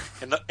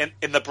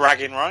in the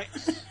bragging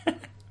rights.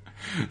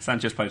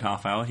 Sanchez played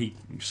half hour. He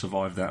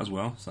survived that as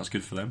well, so that's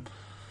good for them.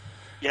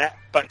 Yeah,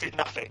 but did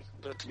nothing.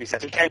 To be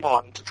said, he came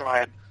on to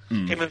try and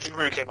him and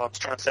Giroud came on to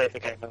try and save the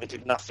game, and they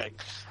did nothing.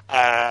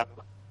 And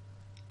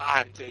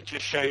it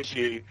just shows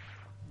you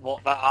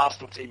what that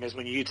Arsenal team is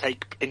when you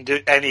take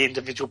any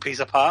individual piece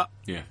apart.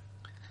 Yeah.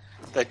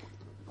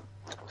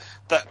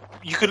 That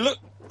you could look.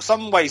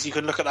 Some ways you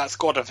can look at that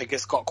squad and think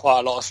it's got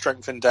quite a lot of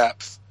strength and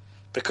depth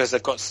because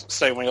they've got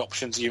so many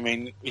options. You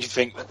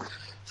think that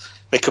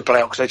they could play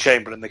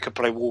Oxlade-Chamberlain, they could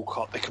play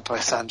Walcott, they could play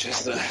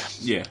Sanchez.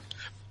 Yeah.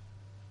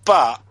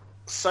 But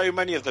so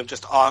many of them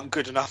just aren't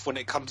good enough when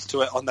it comes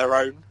to it on their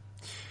own.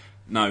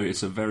 No,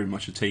 it's very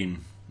much a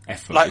team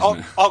effort, like isn't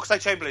it?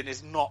 Oxlade-Chamberlain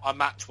is not a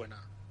match winner.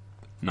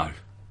 No.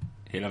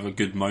 He'll have a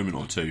good moment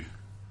or two.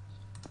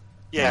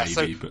 Yeah,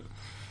 maybe,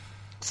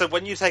 so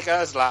when you take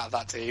Ozil out of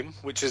that team,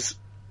 which is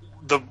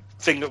the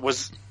thing that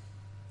was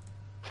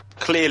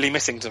clearly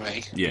missing to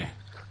me, yeah,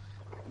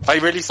 they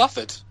really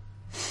suffered.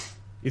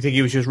 You think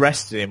he was just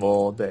resting him,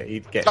 or that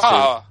he'd get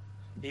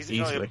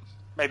easily?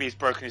 Maybe he's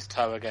broken his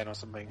toe again or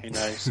something. Who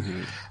knows?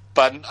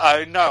 But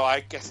no, I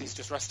guess he's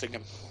just resting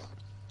him.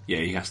 Yeah,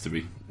 he has to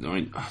be. I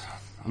mean,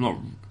 I'm not.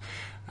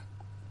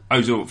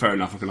 Ozil, fair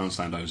enough, I can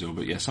understand Ozil,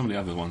 but yeah, some of the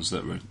other ones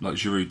that were like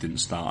Giroud didn't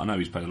start. I know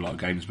he's played a lot of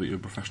games, but you're a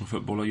professional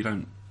footballer.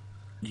 You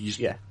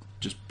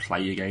just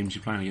play your games.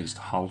 You're playing against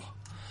Hull.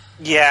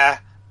 Yeah,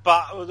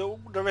 but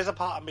there is a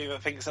part of me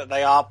that thinks that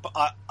they are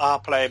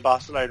playing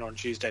Barcelona on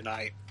Tuesday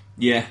night.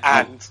 Yeah,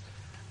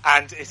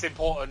 and it's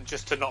important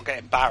just to not get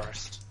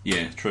embarrassed.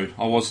 Yeah, true.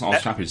 I was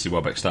happy to see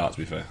Welbeck start, to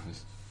be fair.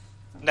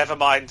 Never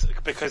mind,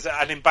 because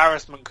an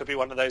embarrassment could be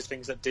one of those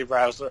things that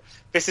derails.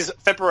 This is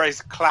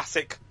February's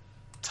classic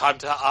time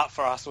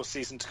for Arsenal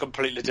season to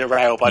completely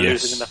derail by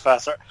losing in the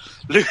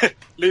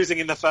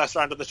first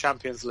round of the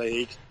Champions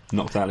League.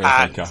 Knocked out the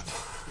FA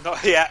Cup.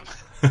 Not yet.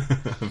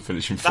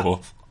 Finishing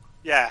fourth.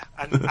 Yeah,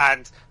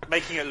 and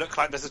making it look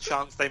like there's a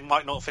chance they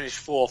might not finish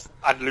fourth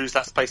and lose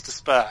that space to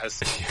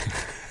Spurs.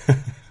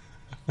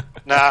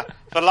 Now,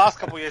 the last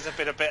couple of years have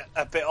been a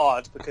bit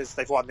odd because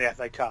they've won the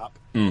FA Cup,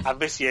 and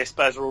this year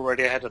Spurs are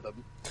already ahead of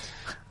them.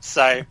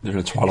 So they're in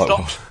a twilight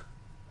world.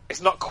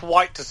 It's not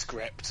quite to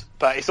script,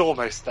 but it's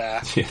almost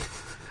there. Yeah.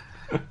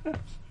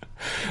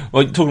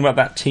 Well, talking about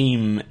that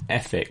team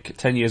ethic,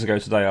 10 years ago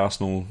today,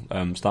 Arsenal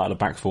started a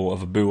back four of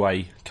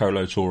Aboué,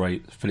 Kolo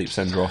Touré, Philippe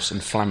Sendros and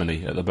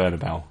Flamini at the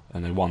Bernabeu,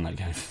 and they won that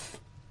game.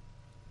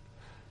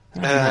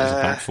 That was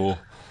a back four.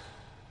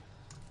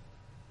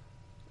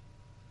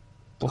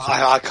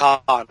 I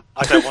can't.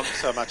 I don't want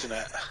to imagine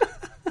it.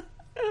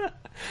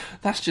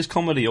 That's just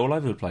comedy all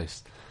over the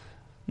place.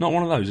 Not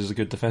one of those is a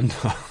good defender.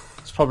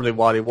 That's probably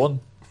why they won.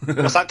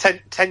 Was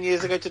that 10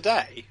 years ago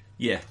today?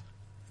 Yeah.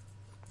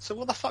 So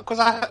what the fuck was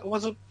that?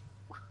 What the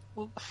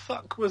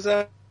fuck was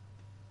that?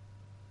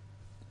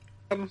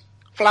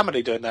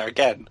 Flamini doing there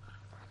again?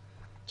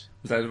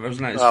 Wasn't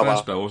that his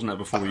first spell? Wasn't that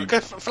before he... Okay,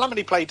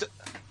 Flamini played...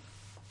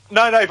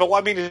 No, but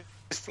what I mean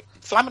is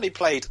Flamini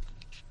played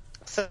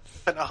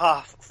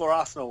centre-half for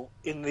Arsenal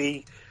in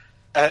the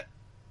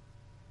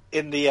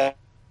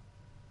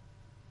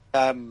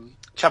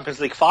Champions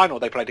League final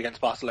they played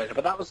against Barcelona,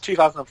 but that was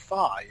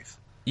 2005.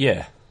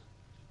 Yeah.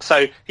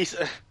 So he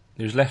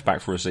was left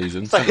back for a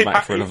season, so centre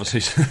back for another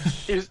season.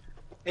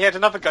 He had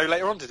another go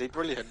later on, did he?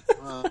 Brilliant.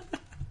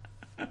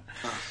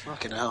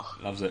 Fucking hell.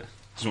 Loves it.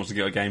 Just wants to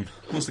get a game.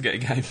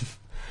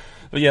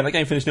 But yeah, that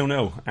game finished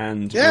 0-0,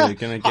 and we're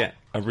going to get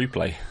a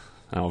replay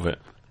out of it.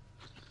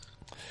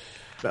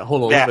 But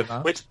Hull will love it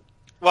now.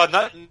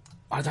 No,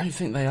 I don't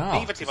think they are.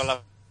 Neither team will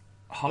love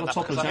Hull are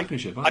top of the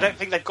Championship. I don't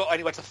think they've got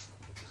anywhere to.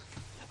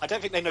 I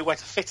don't think they know where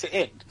to fit it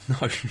in. No,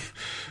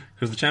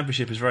 because the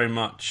Championship is very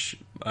much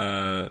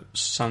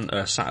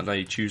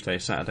Saturday, Tuesday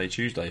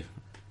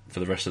for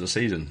the rest of the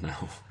season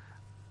now.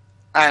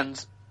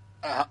 And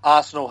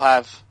Arsenal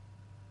have.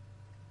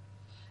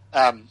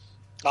 Arsenal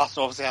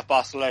obviously have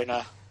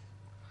Barcelona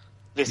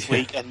this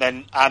week, and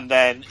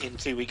then in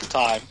 2 weeks'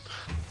 time.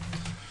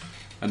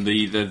 And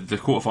the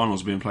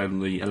quarterfinals are being played on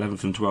the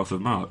 11th and 12th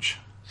of March.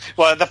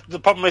 Well, the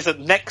problem is that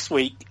next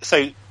week,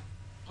 so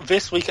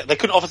this week they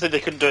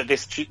couldn't do it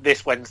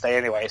this Wednesday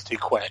anyway. It's too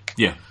quick.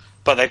 Yeah,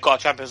 but they've got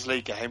a Champions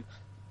League game.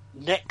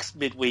 Next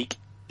midweek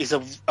is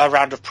a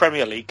round of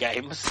Premier League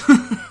games.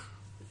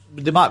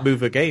 They might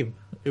move a game.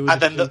 It was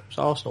and then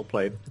Arsenal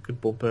played. They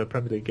could bump a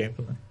Premier League game,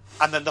 couldn't they?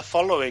 And then the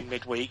following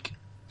midweek,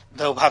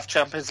 they'll have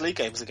Champions League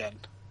games again.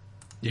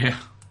 Yeah.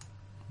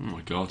 Oh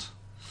my god.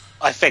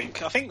 I think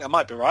that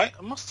might be right.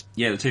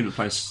 Yeah, the team that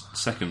plays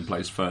second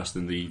plays first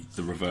in the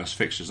reverse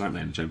fixtures, don't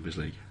they, in the Champions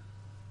League?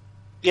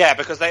 Yeah,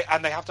 because they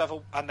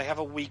have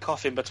a week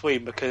off in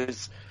between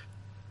because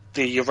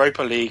the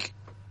Europa League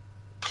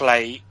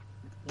play.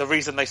 The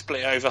reason they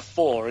split it over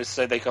 4 is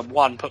so they can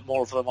 1 put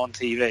more of them on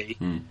TV,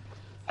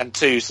 and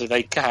 2 so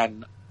they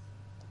can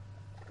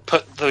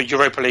put the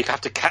Europa League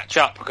have to catch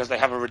up because they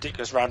have a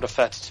ridiculous round of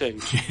 32.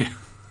 Yeah.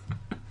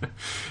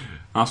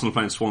 Arsenal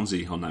playing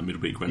Swansea on that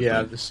midweek Wednesday.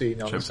 Yeah, I've just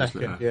seen on the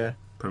second. Yeah,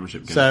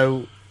 Premiership game.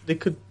 So they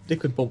could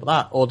bump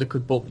that, or they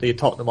could bump the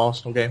Tottenham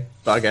Arsenal game.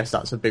 But I guess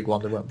that's a big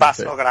one. They won't. That's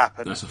not going to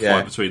happen. That's a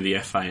fight between the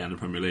FA and the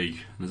Premier League.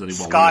 There's only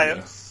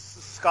one.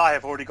 Sky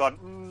have already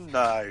gone.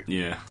 No.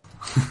 Yeah.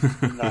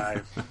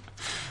 No.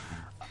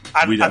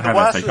 We don't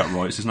have FA Cup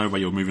rights. There's no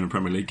way you're moving a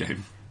Premier League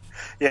game.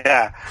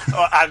 Yeah,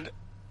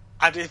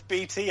 and if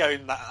BT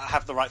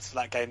have the rights to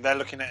that game, they're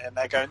looking at it and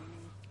they're going,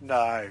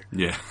 no.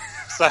 Yeah.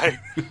 So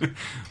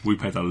we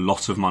paid a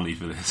lot of money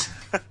for this.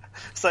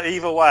 So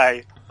either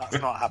way, that's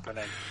not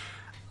happening.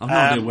 I've no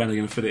idea where they're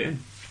going to fit it in.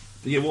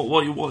 But yeah,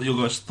 what are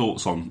your guys'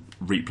 thoughts on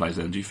replays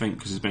then? Do you think,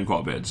 because there's been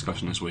quite a bit of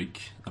discussion this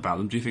week about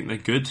them, do you think they're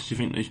good? Do you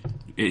think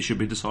it should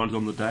be decided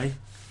on the day?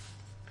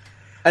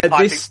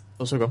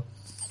 Also go.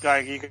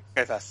 You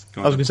go first.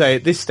 I was going to say,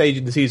 at this stage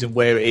in the season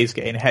where it is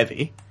getting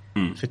heavy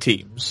for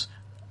teams,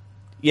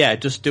 yeah,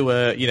 just do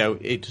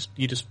you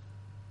just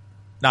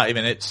 90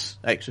 minutes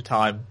extra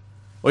time,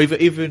 or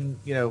even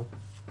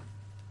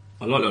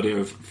I like the idea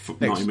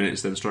of 90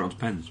 minutes then straight on to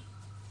pens.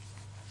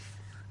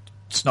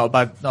 It's not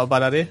a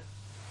bad idea.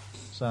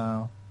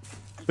 So,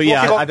 but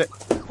what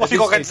have you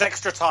got against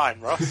extra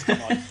time, Ross?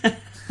 Come on.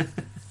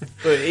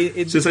 But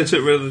since they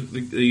took rid of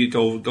the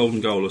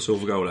golden goal or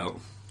silver goal out,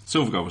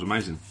 silver goal was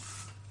amazing.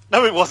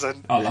 No, it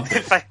wasn't. I love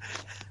it.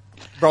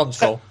 Bronze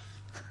goal.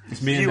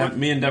 It's me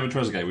and David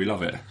Trezeguet. We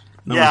love it.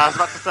 I was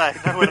about to say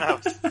no one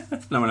else.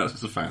 No one else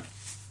is a fan.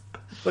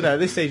 But no,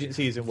 this stage in the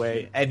season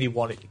where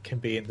anyone can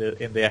be in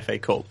the FA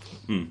Cup,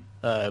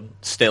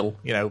 still,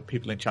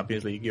 people in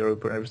Champions League,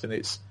 Europa, and everything,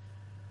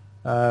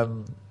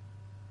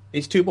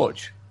 it's too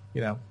much.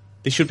 There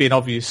should be an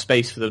obvious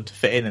space for them to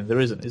fit in, and there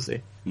isn't, is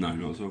there? No,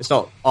 not at all. It's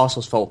not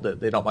Arsenal's fault that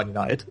they're not Man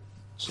United.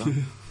 So.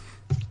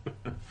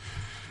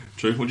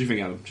 True. What do you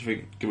think, Adam? Do you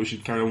think we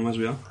should carry on as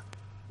we are?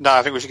 No,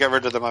 I think we should get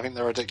rid of them. I think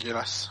they're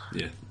ridiculous.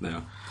 Yeah, they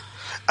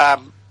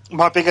are.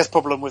 My biggest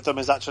problem with them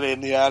is actually in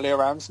the earlier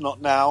rounds,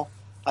 not now.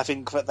 I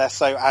think that they're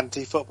so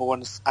anti-football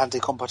and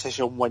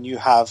anti-competition when you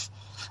have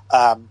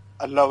a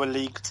lower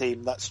league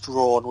team that's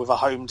drawn with a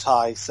home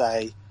tie,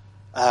 say,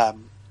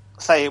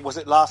 was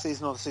it last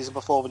season or the season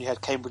before when you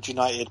had Cambridge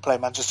United play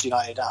Manchester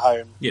United at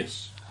home?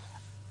 Yes.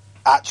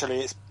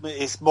 Actually,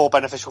 it's more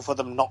beneficial for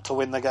them not to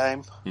win the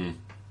game.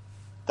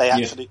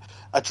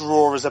 A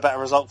draw is a better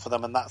result for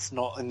them, and that's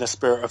not in the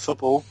spirit of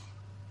football.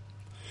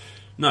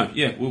 No,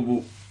 yeah.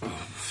 Well, a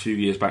few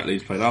years back,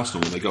 Leeds played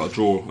Arsenal, and they got a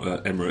draw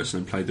at Emirates,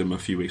 and then played them a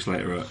few weeks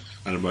later at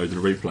Anfield Road in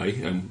a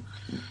replay, and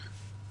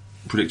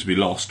predictably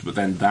lost. But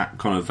then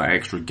that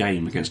extra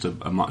game against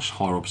a much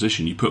higher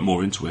opposition, you put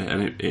more into it,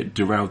 and it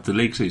derailed the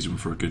league season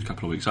for a good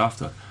couple of weeks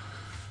after.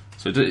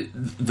 So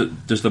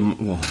does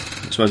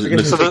I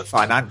suppose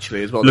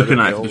financially as well. Looking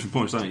at different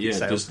points, don't it?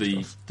 Yeah. Does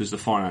the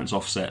finance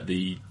offset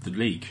the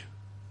league?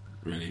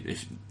 really.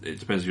 If it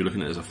depends if you're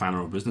looking at it as a fan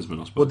or a businessman,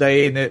 I suppose.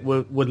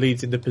 Were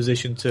Leeds in the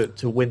position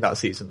to win that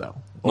season though?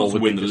 Or Not to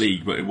would win they the just-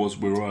 league, but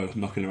we were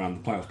knocking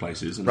around the playoff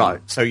places. And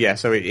Right. So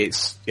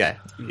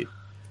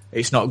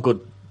it's not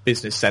good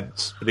business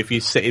sense. But if you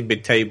sit in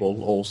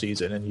mid-table all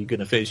season and you're going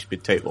to finish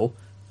mid-table,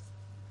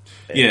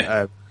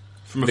 Yeah.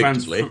 From a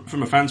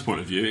predictably. fan's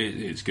point of view,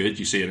 it's good.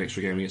 You see an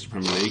extra game against the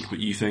Premier League, but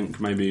you think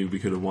maybe we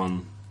could have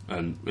won,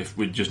 and if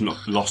we'd just not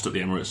lost at the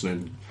Emirates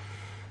and then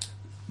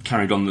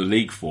carried on the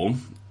league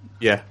form.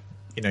 yeah,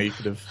 you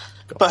could have.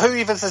 But who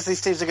even says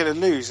these teams are going to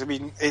lose? I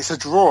mean, it's a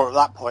draw at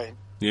that point.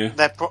 Yeah,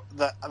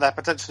 They're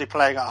potentially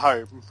playing at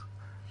home,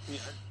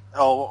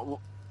 or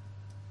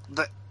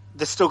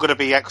there's still going to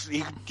be extra.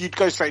 You'd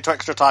go straight to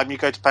extra time. You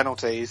go to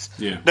penalties.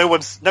 Yeah. No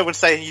one's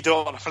saying you do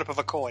it on a flip of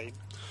a coin.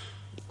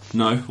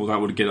 no, well that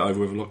would get it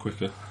over with a lot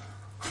quicker.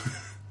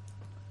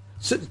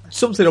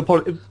 Something will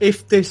probably,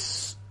 if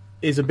this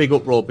is a big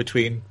uproar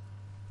between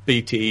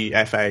BT,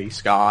 FA,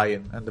 Sky,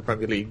 and the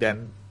Premier League,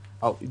 then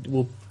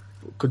we'll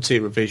could see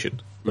a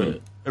revision.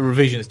 But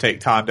revisions take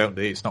time, don't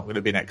they? It's not going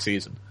to be next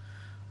season,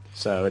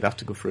 so it'd have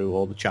to go through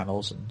all the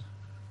channels and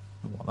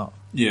whatnot.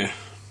 Yeah,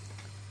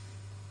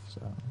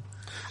 So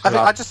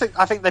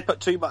I think they put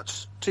too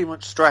much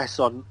stress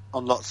on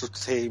lots of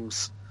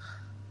teams,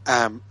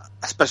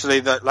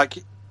 especially that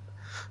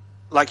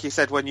like you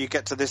said, when you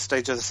get to this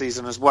stage of the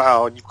season as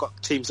well, and you've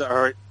got teams that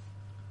are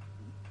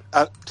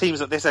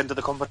teams at this end of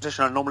the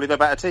competition are normally the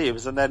better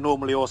teams, and they're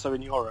normally also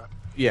in Europe.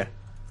 yeah,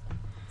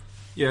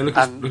 look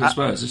at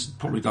Spurs. It's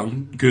probably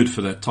done good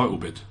for their title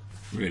bid,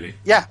 really.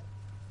 Yeah,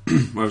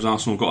 Whereas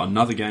Arsenal got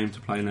another game to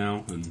play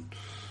now, and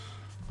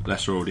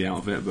Leicester are already out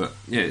of it. But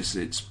yeah,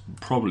 it's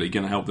probably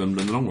going to help them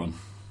in the long run.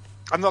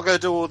 I'm not going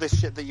to do all this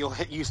shit that you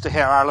used to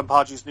hear Alan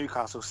Pardew's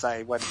Newcastle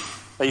say when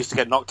they used to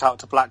get knocked out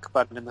to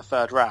Blackburn in the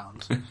third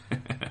round.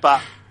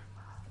 But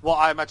what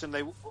I imagine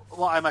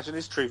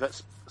is true,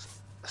 that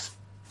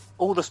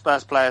all the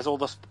Spurs players, all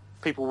the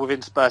people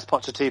within Spurs,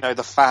 Pochettino,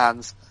 the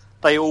fans,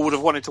 they all would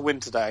have wanted to win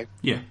today.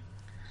 Yeah.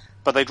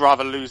 But they'd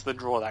rather lose than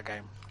draw that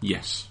game.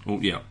 Yes. Oh,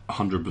 yeah.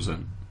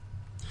 100%.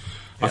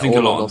 I think a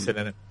lot or of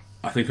nothing in it.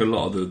 I think a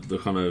lot of the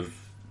kind of,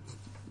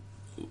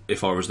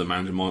 if I was the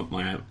manager,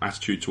 my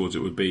attitude towards it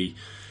would be,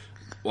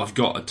 well, I've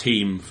got a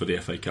team for the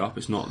FA Cup.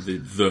 It's not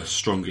the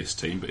strongest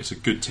team, but it's a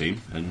good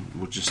team, and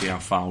we'll just see how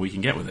far we can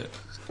get with it.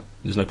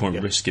 There's no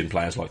point risking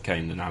players like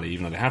Kane and Ali,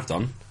 even though they have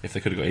done. If they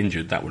could have got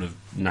injured, that would have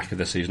knackered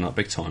their season up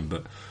big time.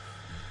 But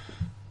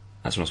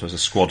that's when I suppose the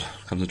squad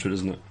comes into it,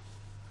 isn't it?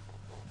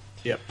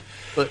 Yeah,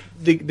 but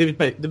they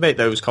make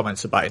those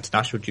comments about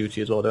international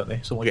duty as well, don't they?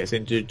 Someone gets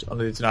injured on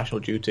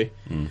international duty,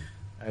 and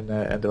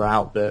they're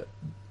out. But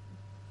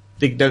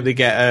don't they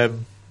get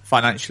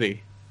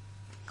financially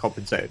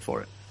compensated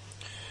for it?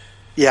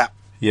 Yeah.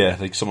 Yeah,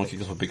 someone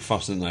kicked up a big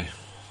fuss, didn't they?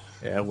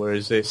 Yeah.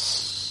 Whereas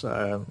this,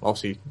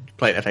 obviously,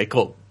 playing FA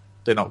Cup,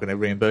 they're not going to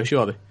reimburse you,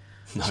 are they?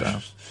 No.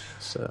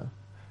 So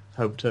it's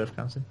home turf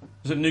kind of thing.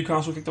 Was it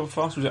Newcastle kicked up a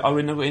fuss? Was it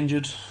Owen that got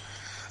injured?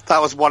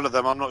 That was one of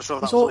them. I'm not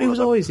sure. He was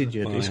always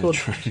injured. Oh, he yeah, scored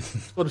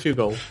a few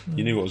goals.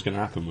 You knew what was going to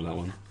happen with that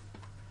one.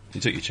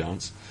 You took your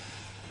chance.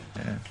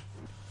 Yeah.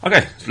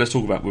 Okay, so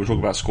we'll talk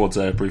about squads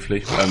there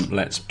briefly.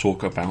 Let's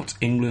talk about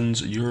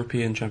England's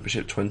European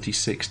Championship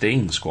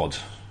 2016 squad.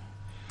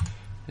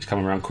 It's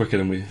coming around quicker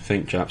than we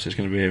think, chaps. It's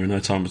going to be here in no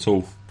time at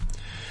all.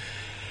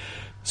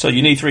 So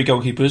you need 3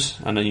 goalkeepers,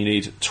 and then you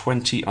need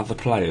 20 other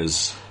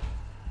players.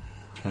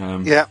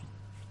 Yeah.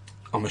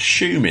 I'm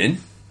assuming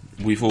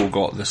we've all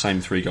got the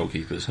same 3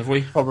 goalkeepers, have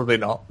we? Probably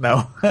not.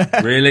 No.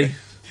 Really?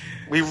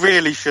 We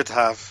really should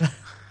have.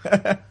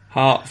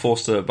 Hart,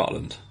 Forster,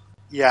 Butland.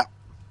 Yeah.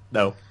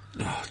 No.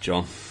 Oh,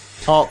 John.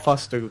 Hart,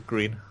 Foster,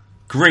 Green.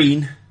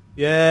 Green?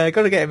 Yeah,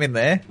 got to get him in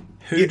there.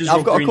 Who does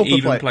Rob Green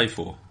even play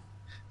for?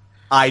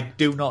 I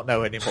do not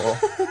know anymore,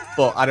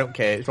 but I don't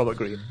care. It's Robert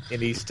Green. He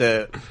needs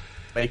to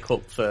make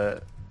up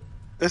for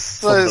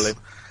Sunderland.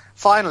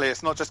 Finally,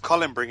 it's not just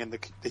Colin bringing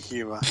the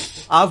humour.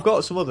 I've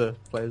got some other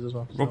players as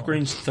well. Rob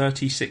Green's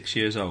 36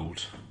 years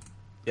old.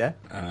 Yeah.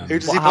 Who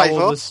does he play How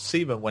for? old was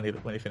Seaman when he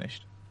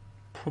finished?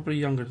 Probably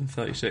younger than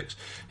 36.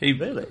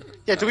 Really?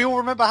 Yeah, do we all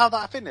remember how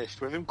that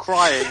finished? With him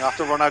crying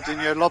after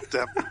Ronaldinho lobbed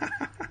him?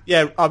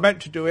 Yeah, I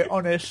meant to do it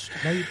honest.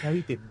 No,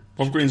 he didn't.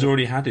 Rob Green's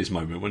already had his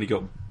moment when he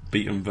got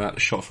beaten that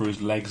shot through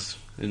his legs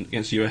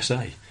against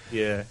USA.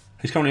 Yeah.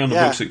 He's currently on the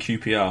books at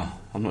QPR.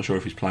 I'm not sure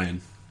if he's playing.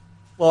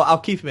 Well, I'll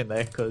keep him in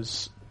there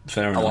because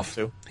Fair I enough. want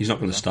to. He's not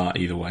going to start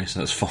either way, so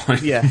that's fine.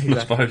 Yeah, I exactly.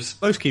 suppose.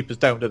 Most keepers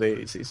don't, do they?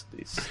 It's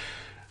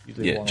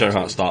usually Yeah, one Joe or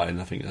Hart two. starting.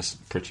 I think that's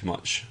pretty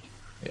much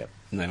Yeah.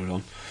 nailed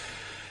on.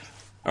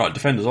 All right,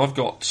 defenders. I've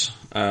got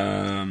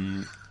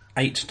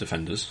 8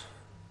 defenders.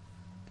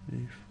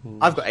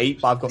 I've got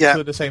 8, but I've got 2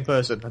 of the same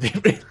person. I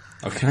didn't really...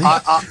 Okay.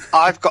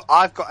 I've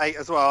got 8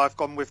 as well. I've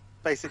gone with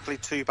basically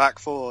 2 back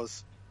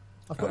fours.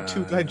 I've got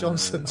 2 Glenn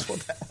Johnsons. What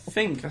the hell? I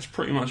think that's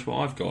pretty much what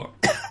I've got.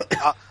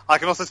 I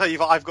can also tell you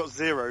that I've got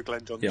 0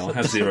 Glenn Johnson. Yeah, I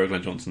have 0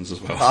 Glenn Johnsons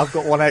as well. I've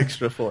got 1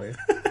 extra for you.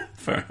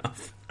 Fair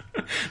enough.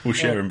 We'll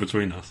share in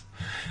between us.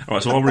 All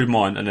right, so I'll read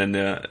mine, and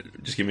then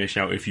just give me a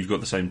shout if you've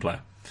got the same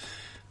player.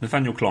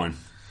 Nathaniel Klein.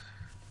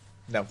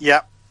 No.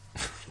 Yeah.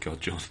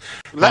 God, John.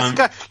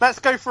 Let's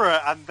go through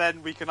it, and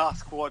then we can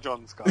ask what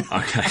John's got.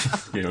 Okay.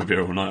 Yeah, it'll be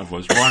all night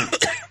otherwise.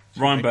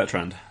 Ryan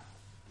Bertrand.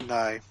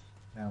 No.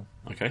 No.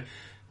 Okay.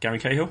 Gary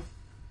Cahill.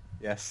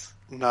 Yes.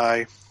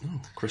 No.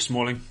 Chris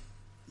Smalling.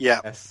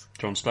 Yeah. Yes.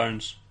 John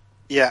Stones.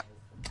 Yeah.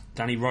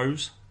 Danny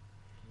Rose.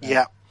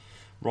 Yeah.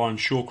 Ryan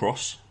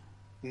Shawcross.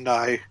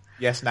 No.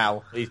 Yes,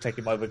 now. He's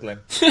taking my Glenn.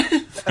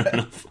 Fair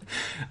enough.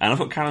 And I've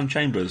got Callum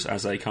Chambers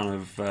as a kind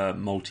of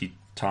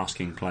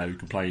multitasking player who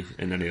can play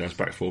in any of those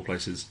back four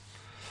places.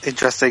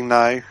 Interesting.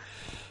 No.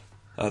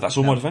 That's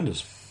all my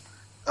defenders.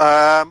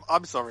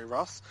 I'm sorry,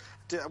 Ross.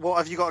 What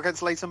have you got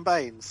against Leighton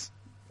Baines?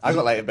 I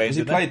got Leighton Baines.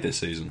 Has he played this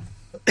season?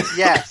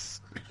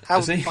 Yes. How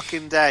Has he?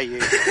 fucking dare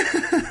you?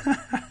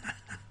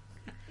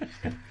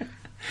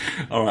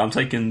 All right, I'm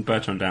taking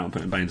Bertrand down and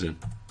putting Baines in.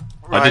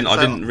 Right, I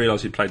didn't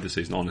realise he played this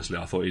season. Honestly,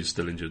 I thought he was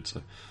still injured.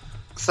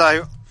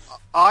 So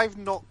I've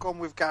not gone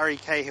with Gary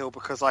Cahill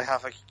because I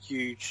have a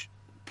huge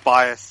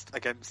bias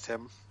against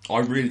him. I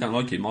really don't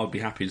like him. I'd be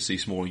happy to see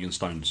Smalling and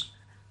Stones.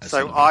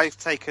 So I've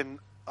taken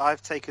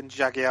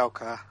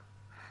Jagielka.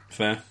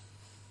 Fair.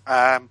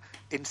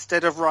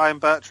 Instead of Ryan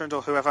Bertrand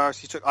or whoever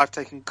else you took, I've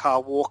taken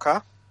Carl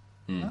Walker.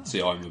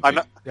 See, I'm a big... I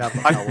know, Yeah, I've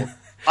got Cowell.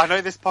 I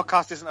know this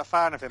podcast isn't a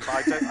fan of him, but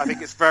I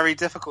think it's very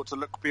difficult to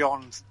look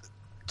beyond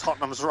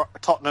Tottenham's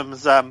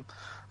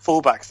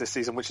fullbacks this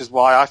season, which is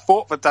why I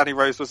thought that Danny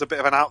Rose was a bit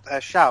of an out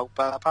there shout,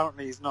 but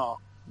apparently he's not.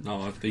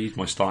 No, he's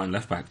my starting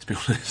left back, to be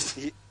honest.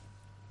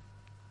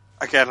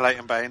 Again,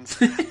 Leighton Baines.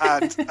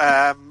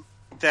 And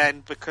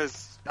then,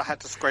 because I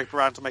had to scrape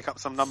around to make up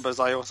some numbers,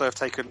 I also have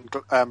taken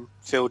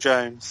Phil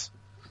Jones.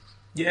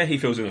 Yeah, he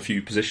fills in a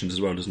few positions as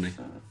well, doesn't he?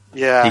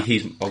 Yeah.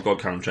 I've got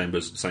Callum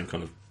Chambers, same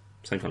kind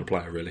of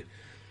player, really.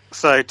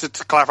 So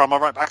to clarify, my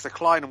right backs are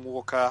Klein and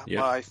Walker.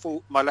 Yeah.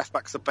 My left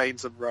backs are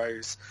Baines and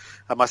Rose,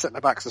 and my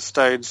centre backs are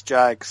Stones,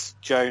 Jags,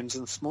 Jones,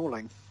 and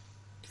Smalling.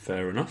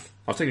 Fair enough.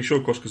 I've taken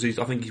Shawcross because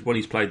I think when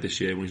he's played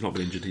this year, when he's not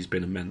been injured, he's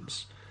been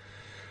immense.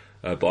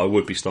 But I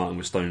would be starting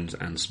with Stones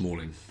and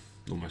Smalling,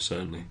 almost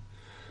certainly.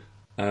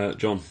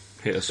 John,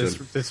 hit us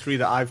in. The three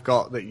that I've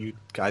got that you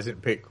guys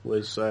didn't pick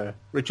was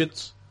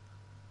Richards.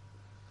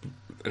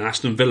 An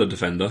Aston Villa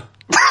defender.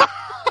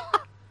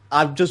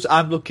 I'm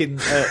looking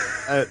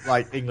at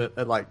like England,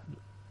 at like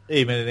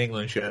even an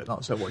England shirt,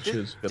 not so much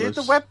as Villa's.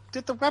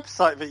 Did the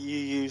website that you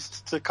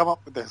used to come up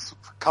with this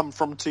come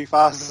from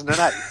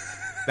 2008?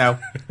 No.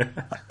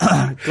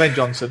 Glenn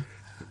Johnson.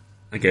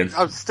 Again.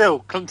 Oh,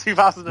 still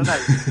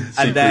 2008.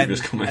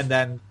 and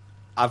then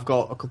I've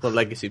got a couple of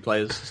legacy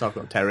players, so I've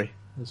got Terry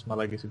as my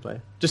legacy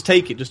player. Just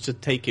to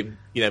take him.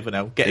 You never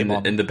know. Get him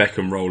on in the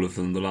Beckham role of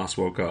them, the last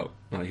World Cup.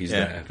 Like, he's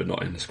there, but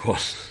not in the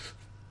squad.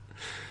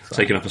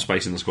 Taking up a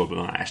space in the squad, but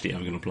not actually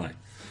ever going to play.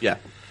 Yeah.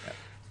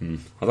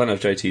 I don't know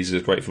if JT's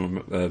as great for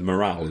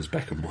morale as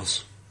Beckham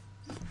was.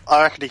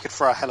 I reckon he could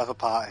throw a hell of a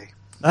party.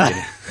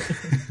 Yeah.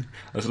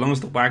 As long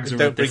as the wags are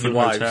in a different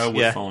hotel,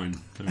 we're fine.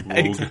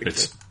 We're all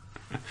good.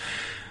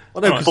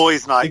 Well, no,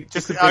 boys' night.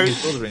 Just bring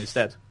his brother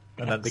instead,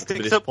 and then they could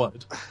be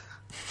disappointed.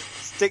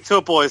 Stick to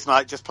a boys'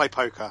 night. Just play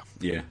poker.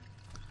 Yeah,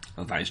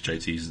 that is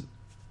JT's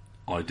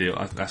ideal.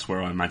 That's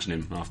where I imagine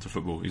him after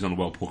football. He's on the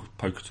World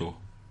Poker Tour.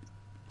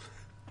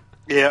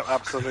 Yeah,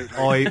 absolutely.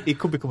 Or he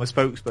could become a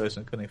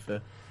spokesperson, couldn't he,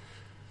 for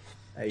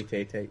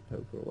 888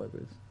 poker or whatever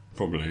it is.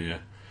 Probably, yeah.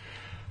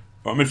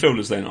 Right,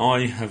 midfielders then.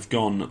 I have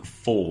gone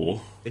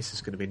for... This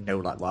is going to be no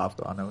like what I've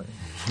got, I know it.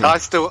 I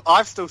still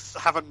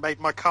haven't made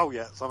my call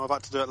yet, so I'm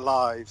about to do it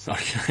live. So.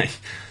 Okay.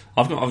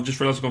 I've just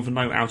realised I've gone for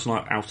no out and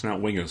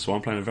out wingers, so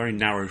I'm playing a very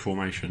narrow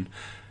formation.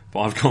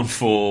 But I've gone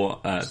for...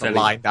 a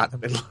line down the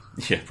middle.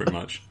 Yeah, pretty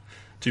much.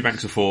 2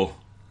 banks of 4.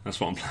 That's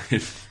what I'm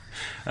playing.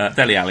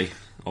 Dele Alli,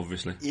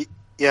 obviously.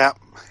 Yeah.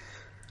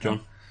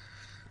 John?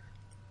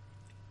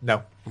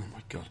 No. Oh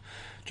my god.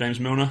 James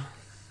Milner?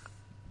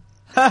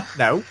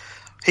 No.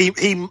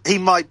 He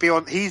might be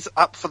on. He's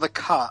up for the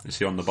cut. Is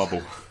he on the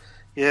bubble?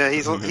 Yeah,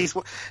 he's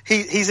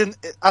in.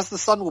 As the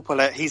Sun will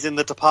put it, he's in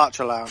the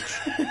departure lounge.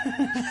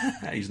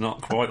 He's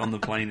not quite on the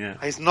plane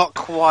yet. He's not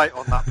quite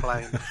on that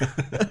plane.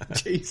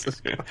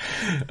 Jesus.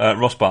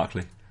 Ross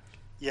Barkley?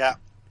 Yeah.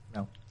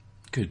 No.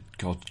 Good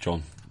God,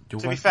 John. To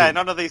be fair,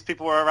 none of these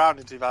people were around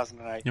in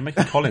 2008. You're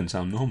making Colin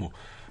sound normal.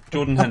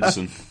 Jordan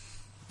Henderson?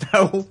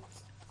 No.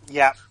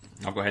 Yeah.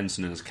 I've got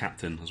Henderson in as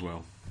captain as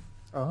well.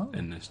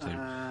 In this team.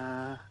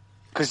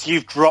 Because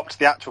you've dropped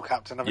the actual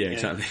captain, haven't you? Yeah,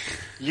 exactly.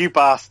 You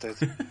bastard.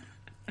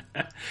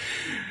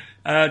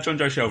 John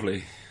Joe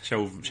Shelby.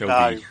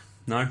 Shelby.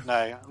 No? No,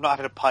 I'm not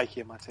having a pikey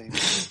in my team.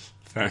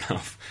 Fair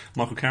enough.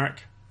 Michael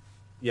Carrick?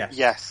 Yes.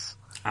 Yes.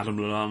 Adam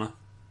Lallana?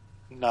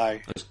 No.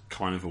 That's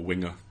kind of a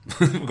winger.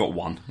 We've got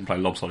one. I'm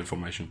playing lopsided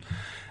formation.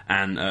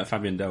 And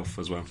Fabian Delph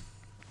as well.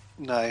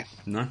 No.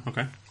 No?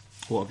 Okay.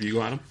 What have you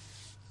got, Adam?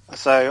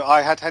 So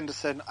I had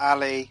Henderson,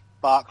 Ali,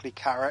 Barkley,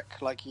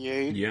 Carrick, like you.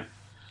 Yeah.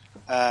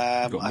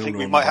 I think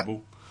we might have.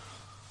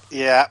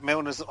 Yeah,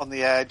 Milner's on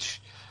the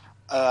edge.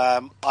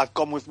 I've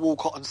gone with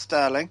Walcott and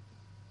Sterling.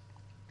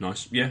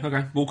 Nice. Yeah,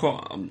 okay.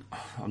 Walcott, I'm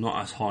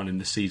not as high in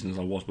this season as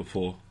I was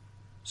before.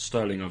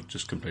 Sterling, I've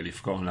just completely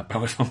forgotten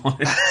about, if I'm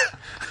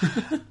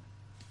honest.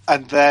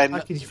 And then, How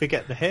can you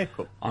forget the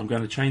haircut? I'm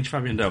going to change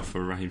Fabian Delph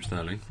for Raheem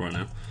Sterling right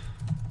now.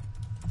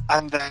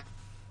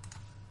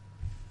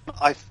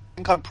 I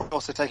think I'm probably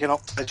also taking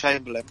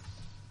Oxlade-Chamberlain.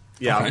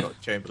 Yeah, Okay. I've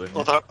got Chamberlain.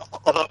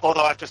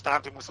 Although I've just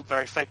damned him with some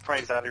very fake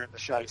praise earlier in the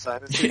show, so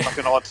it seems like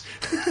an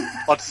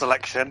odd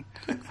selection.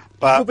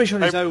 But Rubbish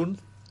on his own.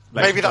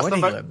 maybe Let's that's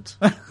go the England.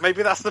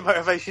 maybe that's the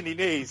motivation he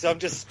needs. I'm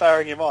just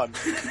spurring him on.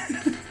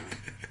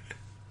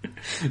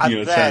 You're going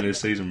to then- turn his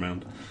season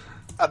round.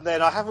 And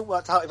then I haven't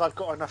worked out if I've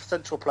got enough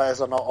central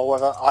players or not, or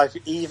whether I've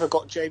either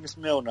got James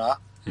Milner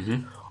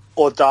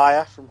or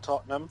Dyer from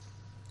Tottenham.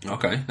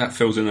 Okay, that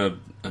fills in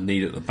a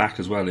need at the back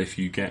as well if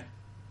you get...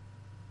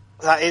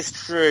 That is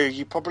true.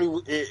 You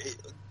probably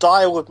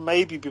Dyer would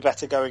maybe be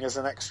better going as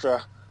an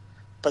extra,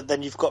 but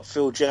then you've got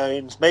Phil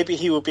Jones. Maybe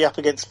he would be up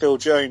against Phil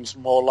Jones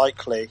more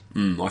likely.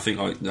 I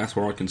think that's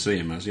where I can see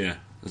him as, yeah.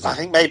 I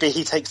think maybe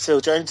he takes Phil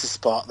Jones'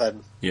 spot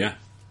then. Yeah.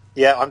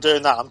 Yeah, I'm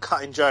doing that. I'm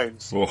cutting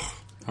Jones. Oh,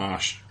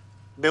 harsh.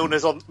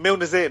 Milner's in.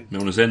 Milner's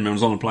in,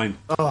 Milner's on a plane.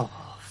 Oh,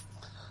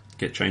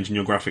 Get changing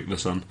your graphic, the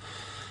son.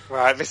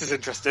 Right, this is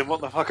interesting.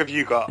 What the fuck have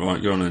you got?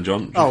 Right, go on then,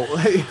 John. oh,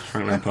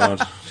 Frank Lampard,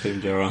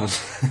 Steven Gerrard,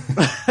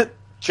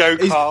 Joe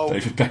Cole.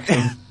 David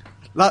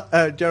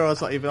Beckham.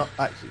 Gerard's not even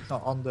actually. It's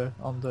not on the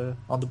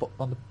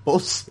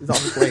bus. He's not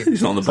on the plane.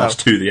 He's not on the bus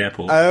to the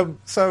airport. I'm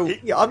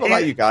not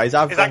like you guys.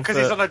 I've Is that gone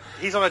because for,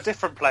 he's on a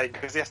different plane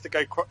because he has to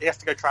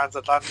go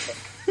transatlantic?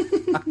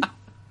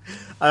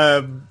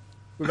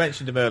 we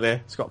mentioned him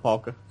earlier, Scott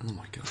Parker. Oh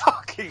my god.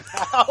 Fucking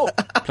hell!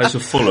 Plays for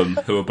Fulham,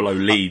 who are below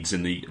Leeds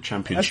in the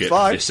Championship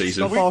That's fine. this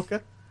season. Scott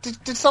Parker.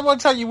 Did someone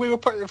tell you we were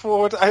putting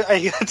forward a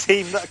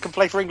team that can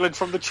play for England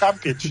from the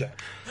Championship?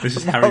 This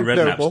is Harry Mark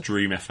Redknapp's Noble.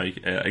 dream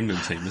FA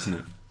England team, isn't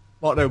it?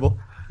 Mark Noble.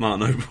 Mark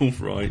Noble,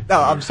 right. No,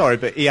 I'm sorry,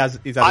 but he's had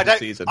a good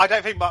season. I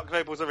don't think Mark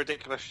Noble's a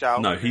ridiculous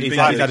shout. No, He's been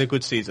had good. a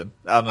good season.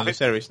 On a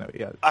serious note,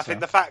 yeah. I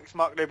think the fact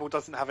Mark Noble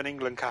doesn't have an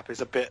England cap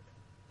is a bit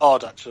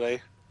odd,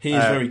 actually. He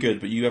is very good,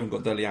 but you haven't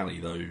got Dele Alli,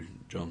 though,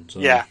 John. So,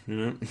 Yeah. You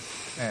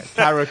know.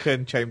 Carrick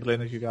and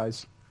Chamberlain, as you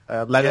guys.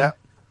 Lennon,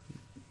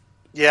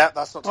 Yeah,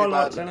 that's not too I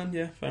like bad. Lennon,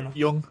 yeah, fair enough.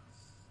 Young.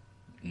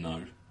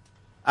 No.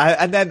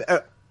 And then,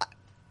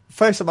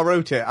 first time I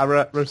wrote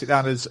it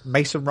down as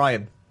Mason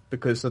Ryan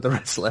because of the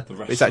wrestler. The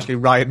It's wrestler. actually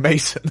Ryan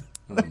Mason.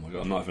 Oh my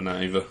god, I'm not having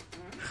that either.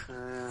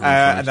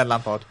 And then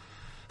Lampard.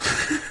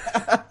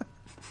 I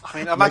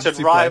mean, imagine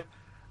Legacy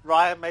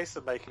Ryan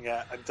Mason making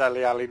it and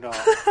Dele Alli not.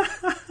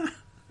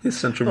 His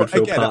central Well,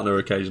 midfield again, partner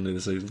occasionally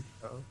this season.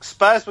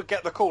 Spurs would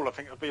get the call. I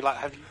think it would be like,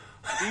 have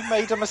you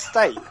made a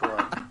mistake?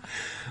 Right?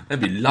 They'd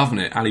be loving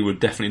it. Ali would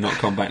definitely not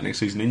come back next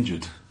season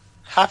injured.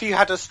 Have you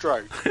had a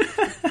stroke?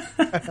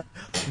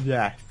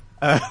 Yeah.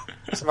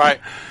 Right.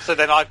 So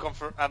then I've gone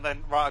for, and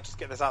then right, I'll just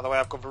get this out of the way.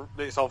 I've gone for,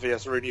 it's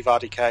obvious, Rooney,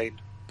 Vardy,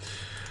 Kane.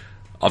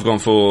 I've gone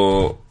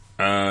for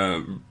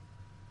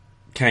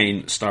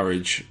Kane,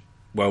 Sturridge,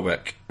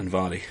 Welbeck and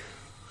Vardy.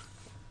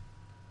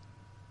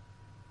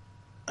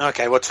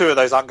 Okay, well, two of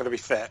those aren't going to be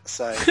fit,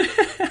 so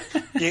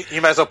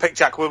you may as well pick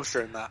Jack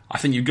Wilshere in that. I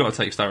think you've got to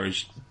take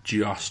Sturridge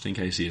just in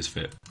case he is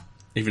fit.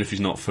 Even if he's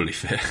not fully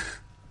fit.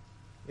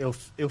 He'll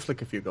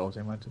flick a few goals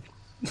in, won't he?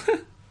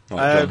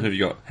 Right, John, who have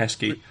you got?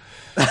 Heskey?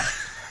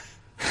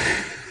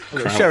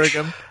 Crouch.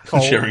 Sheringham,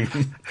 Cole,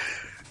 Sheringham.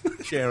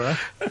 Shearer.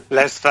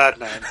 Les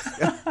Ferdinand.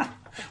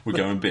 We're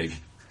going big.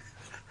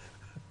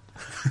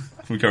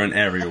 We're going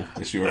aerial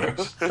this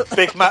Euros.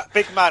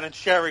 Big man and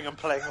Sheringham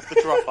playing off the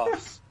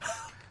drop-offs.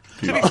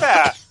 To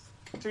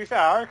be fair,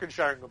 I reckon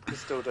Sheringham could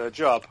still do a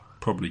job.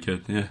 Probably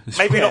could, yeah.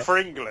 Maybe Yeah. not for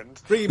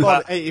England. Bring him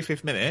on but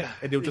 85th minute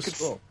and he'll just could-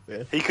 score.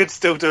 Yeah. he could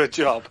still do a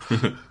job.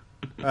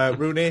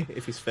 Rooney,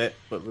 if he's fit,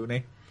 but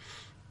Rooney.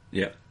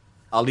 Yeah.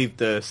 I'll leave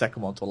the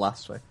second one till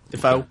last way.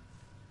 Defoe.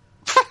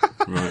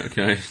 Right,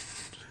 okay.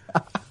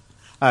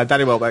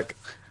 Danny Welbeck.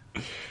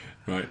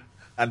 Right.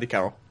 Andy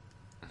Carroll.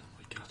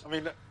 I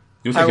mean,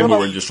 You're taking well, more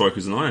like- Rangers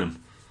strikers than I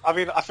am.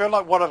 I feel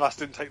like one of us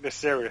didn't take this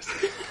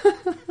seriously.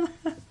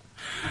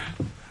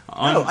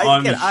 I'm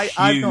I've a not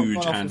gone huge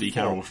off Andy the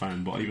floor. Carroll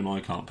fan, but even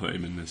I can't put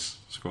him in this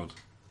squad.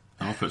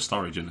 And I'll put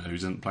Sturridge in there, who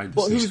hasn't played this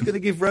But who's season. going to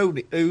give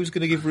Rooney? Who's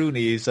going to give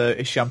Rooney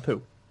his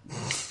shampoo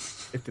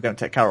if they don't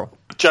take Carroll?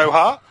 Joe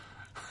Hart?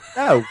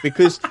 No,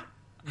 because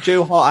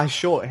Joe Hart has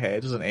short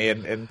hair, doesn't he?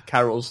 And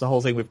Carroll's the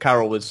whole thing with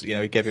Carroll was,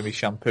 he gave him his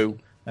shampoo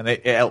and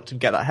it helped him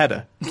get that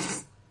header.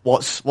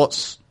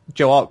 What's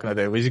Joe Hart going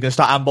to do? Is he going to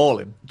start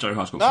handballing? Joe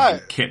Hart's got No.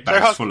 fucking kit Joe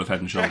bags Hart- full of Head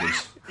and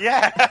Shoulders.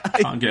 Yeah.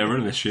 Can't get rid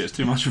of this shit, it's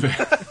too much of it.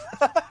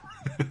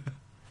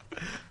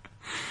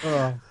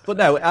 But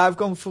no, I've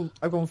gone for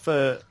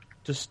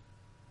just.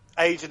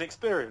 Age and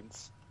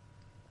experience.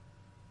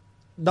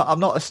 No, I'm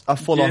not a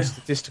full-on Yeah.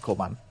 statistical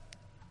man.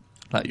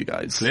 Like you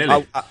guys.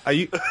 Clearly. Are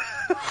you?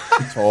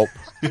 Top.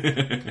 I'm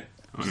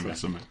gonna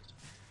mess with me.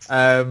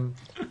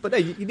 But no,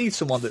 you need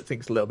someone that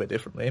thinks a little bit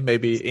differently.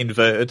 Maybe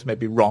inverted,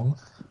 maybe wrong.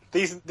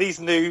 These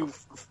new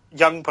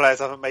young players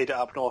haven't made it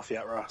up north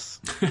yet,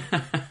 Russ.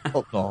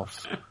 Up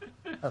north.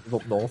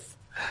 Up north.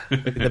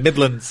 In the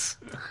Midlands.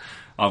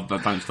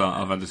 Don't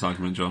start. I've had this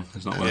argument, John.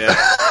 It's not worth it.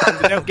 Yeah.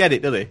 They don't get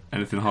it, do they?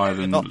 Anything higher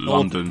than Not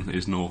London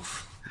is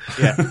north.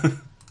 Yeah.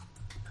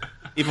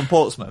 Even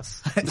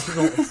Portsmouth. It's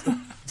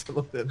north to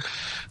London.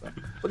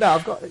 But no,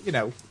 I've got,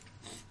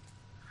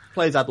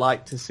 players I'd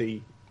like to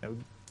see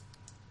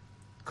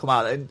come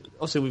out. And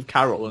also with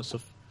Carroll and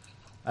stuff,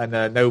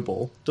 and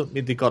Noble, doesn't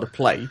mean they've got to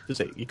play, does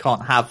it? You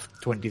can't have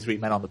 23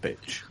 men on the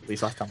pitch, at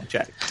least last time I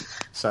checked.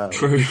 So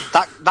True.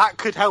 That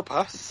could help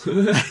us.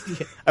 yeah,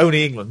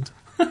 only England.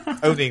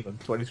 Only England,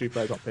 23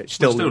 players on pitch.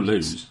 Still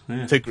lose.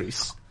 Yeah. to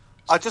Greece.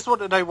 I just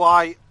want to know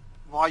why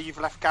you've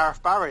left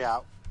Gareth Barry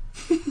out.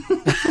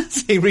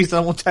 Same reason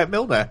I want 10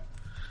 mil there.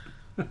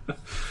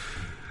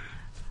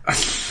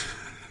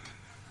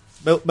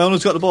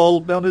 Milner's got the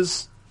ball.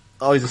 Milner's...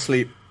 Oh, he's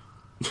asleep.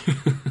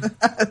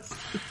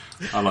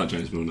 I like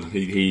James Milner.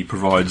 He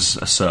provides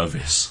a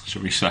service,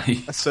 shall we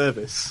say. A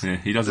service. Yeah,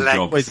 he does his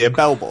job. What is he, a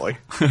bellboy?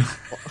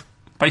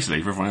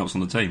 Basically, for everyone else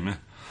on the team, yeah.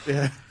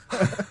 Yeah.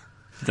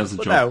 He does the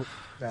But job.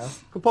 no.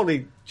 Could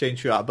probably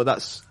change you out, but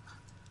that's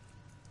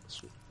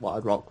what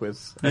I'd rock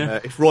with. Yeah.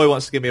 If Roy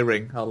wants to give me a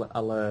ring,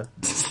 I'll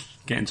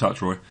Get in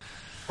touch, Roy.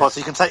 Well, so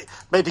you can take...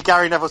 Maybe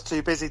Gary Neville's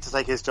too busy to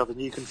take his job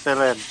and you can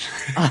fill in.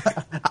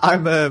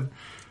 I'm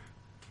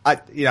I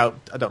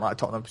don't like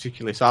Tottenham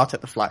particularly, so I'll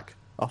take the flak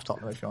off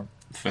Tottenham if you want.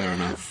 Fair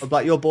enough.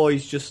 But your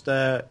boys just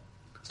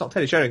it's not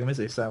Teddy Sheringham, is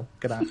he? So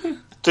get out.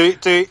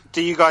 Do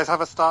you guys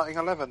have a starting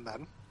 11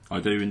 then? I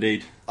do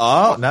indeed.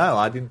 Oh no,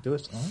 I didn't do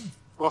it. Oh.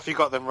 What have you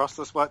got then, Ross?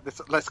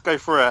 Let's go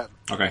for it.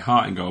 Okay,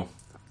 Hart in goal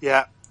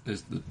Yeah.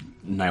 is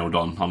nailed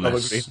on,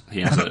 unless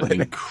he has an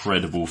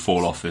incredible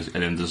fall off at the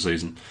end of the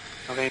season.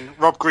 I mean,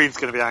 Rob Green's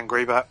going to be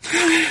angry, but...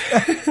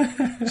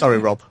 Sorry,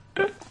 Rob.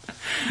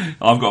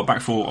 I've got a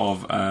back four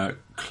of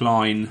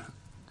Klein,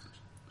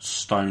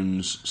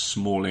 Stones,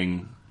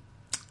 Smalling.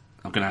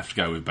 I'm going to have to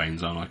go with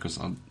Baines, aren't I? Because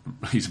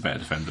he's a better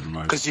defender than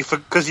most. Because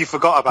you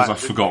forgot about him. I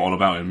forgot all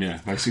about him, yeah,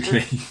 basically.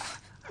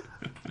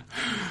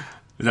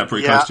 Is that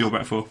pretty close to your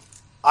back four?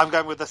 I'm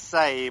going with the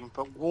same,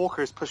 but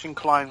Walker is pushing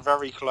Klein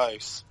very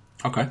close.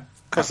 Okay.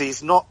 Because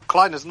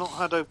Klein has not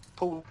had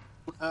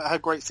a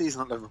great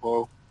season at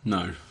Liverpool.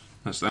 No,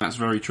 that's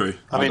very true.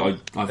 I mean,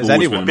 I've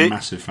always been a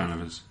massive fan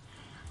of his.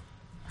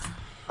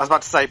 I was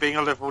about to say, being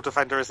a Liverpool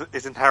defender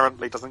is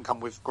inherently doesn't come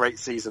with great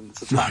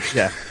seasons.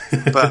 Yeah.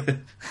 But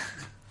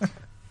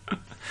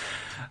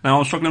now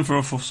I'm struggling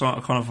for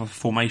kind of a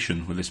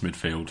formation with this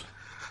midfield.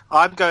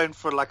 I'm going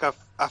for like a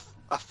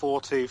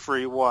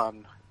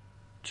 4-2-3-1.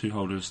 Two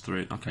holders,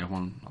 three. Okay,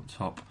 one up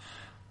top.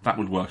 That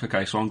would work.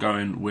 Okay, so I'm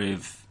going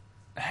with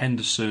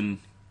Henderson,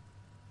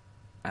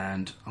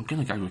 and I'm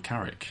going to go with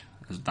Carrick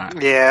as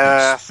that.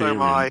 Yeah, so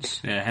am I.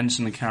 Yeah,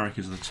 Henderson and Carrick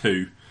as the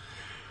two.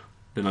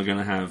 Then I'm going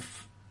to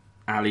have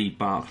Ali,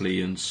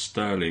 Barkley, and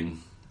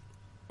Sterling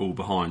all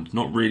behind.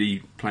 Not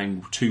really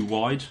playing too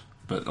wide,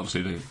 but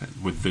obviously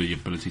with the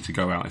ability to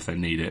go out if they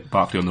need it.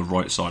 Barkley on the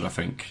right side, I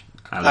think.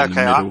 Ali in the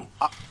middle.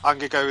 I'm going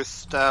to go with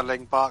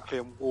Sterling, Barkley,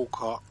 and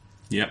Walcott.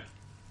 Yep.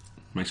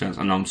 Makes sense.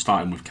 And I'm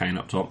starting with Kane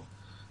up top.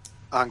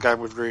 I'm going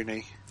with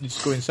Rooney. You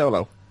just go in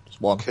solo? Just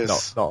one,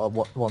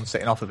 not one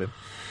sitting off of him.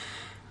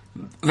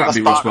 That'd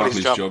be Ross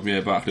Barkley's job.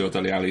 Yeah, Barkley or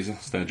Dele Alli's.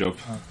 That's their job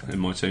in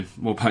my team.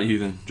 What about you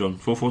then, John?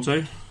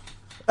 4-4-2?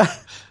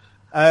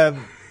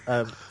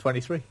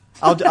 23.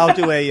 I'll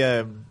do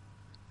a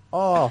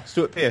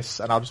Stuart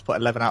Pearce, and I'll just put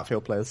 11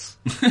 outfield players.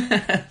 Do you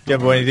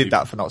remember when he did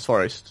that for Notts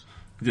Forest?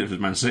 He did it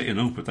for Man City and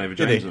all, but David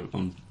James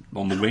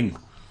on the wing.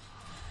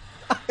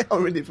 I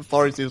read it for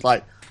Forest. He was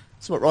like,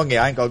 something wrong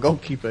here. I ain't got a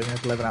goalkeeper. And he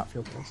had 11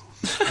 outfield players.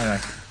 Anyway,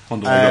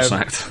 Wonder why he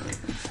got sacked.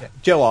 Yeah.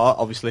 Joe Hart,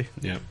 obviously.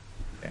 Yeah.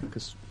 Yeah,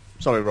 because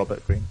sorry,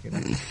 Robert Green.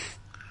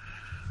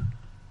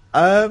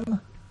 I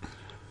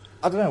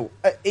don't know.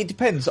 It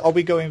depends. Are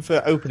we going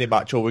for opening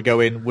match, or we're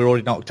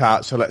already knocked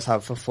out, so let's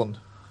have a fun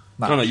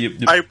match?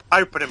 No,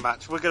 opening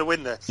match. We're going to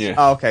win this. Yeah.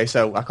 Oh, okay,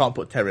 so I can't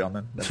put Terry on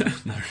then.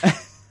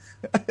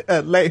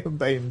 No. Leighton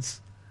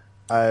Baines.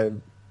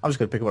 I'm just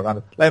going to pick them at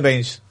random. Leighton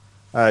Baines,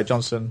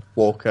 Johnson,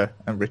 Walker,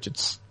 and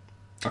Richards.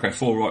 Okay,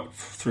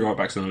 three right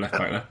backs and a left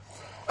back there.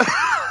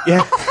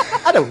 Yeah,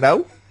 I don't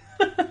know.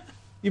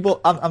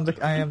 I am the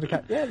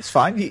cat. Yeah, it's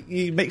fine.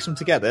 You mix them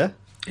together.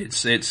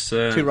 It's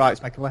two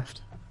rights make a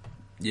left.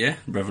 Yeah,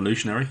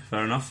 revolutionary.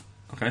 Fair enough.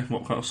 Okay,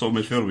 what kind of sort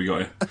of midfield have we got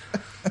here?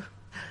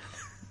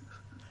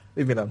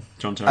 Leave me alone.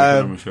 John Terry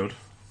midfield.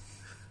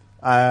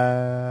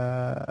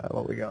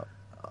 What we got?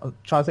 I'm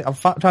trying to think. I'm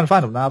trying to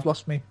find them now. I've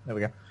lost me. There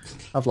we go.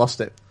 I've lost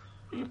it.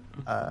 What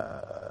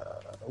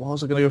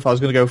was I going to go for? I was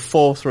going to go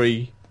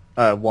 4-3-1-2. Okay.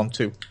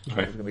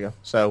 I was going to go.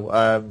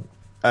 So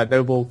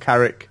Noble,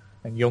 Carrick,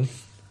 and Young.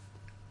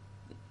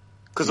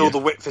 Because all the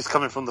width is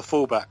coming from the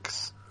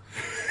fullbacks.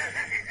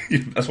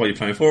 That's why you're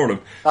playing four of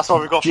them. That's why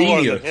we've got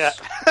Genius. 4 of them.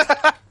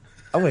 Yeah.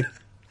 Oh wait.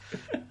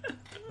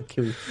 I'll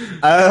kill you.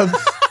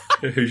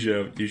 Who's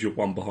your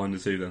one behind the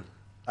two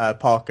then?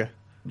 Parker.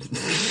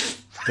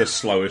 The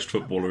slowest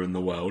footballer in the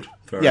world.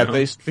 Fair Yeah, enough.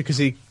 but it's because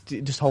he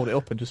just hold it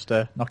up and just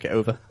knock it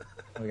over.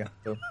 There we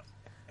go.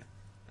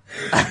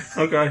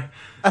 Okay.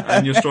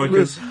 And your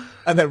strikers?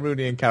 And then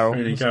Rooney and Carroll.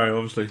 Rooney and Carroll,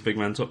 obviously. Big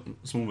man,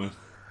 small man.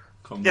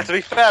 Yeah, to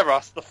be fair,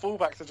 Russ, the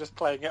fullbacks are just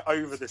playing it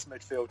over this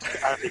midfield to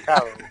get Andy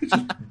Carroll.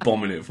 Just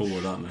bombing it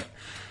forward, aren't they?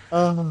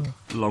 Oh.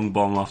 Long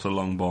bomb after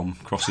long bomb.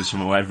 Crosses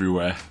from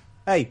everywhere.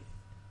 Hey,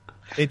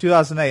 in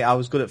 2008, I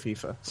was good at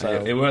FIFA. So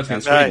It worked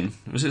against Sweden.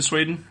 Was it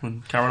Sweden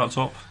when Carroll up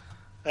top?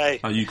 Hey.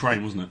 Oh,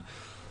 Ukraine, wasn't it?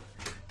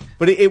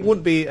 But it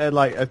wouldn't be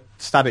like a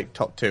static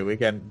top two.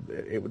 Again,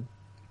 it would...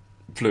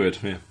 Fluid,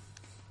 yeah.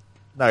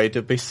 No,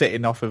 it'd be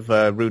sitting off of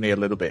Rooney a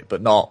little bit,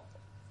 but not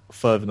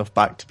further enough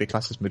back to be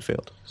classed as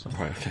midfield. So.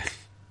 Right, okay.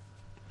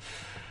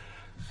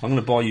 I'm going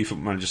to buy you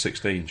Football Manager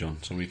 16, John,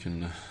 so we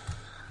can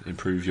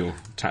improve your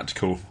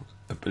tactical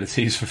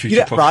abilities for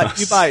future podcasts. Right,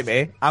 you buy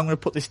me. I'm going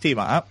to put this team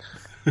out,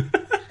 and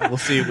we'll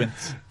see who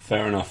wins.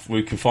 Fair enough.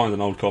 We can find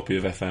an old copy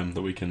of FM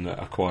that we can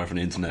acquire from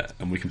the internet,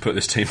 and we can put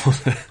this team on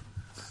there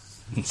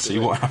and see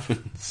what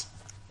happens.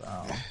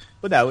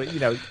 But no,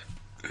 you know,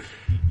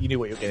 you knew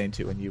what you were getting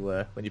into when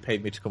you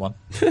paid me to come on.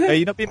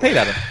 You're not being paid,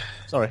 Adam.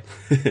 Sorry.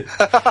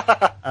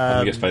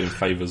 Everyone gets paid in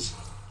favours.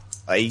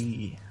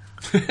 Aye.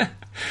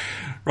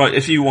 Right,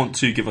 if you want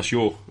to give us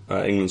your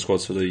England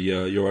squads for the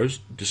Euros,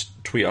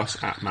 just tweet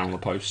us at Man on the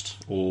Post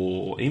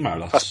or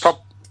email us. That's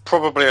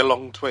probably a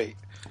long tweet.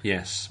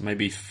 Yes,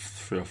 maybe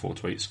 3 or 4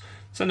 tweets.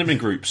 Send them in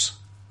groups.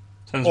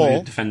 Send them to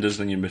your defenders,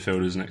 then your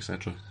midfielders, and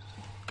etc.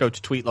 Go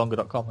to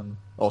tweetlonger.com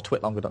or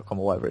twitlonger.com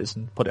or whatever it is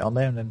and put it on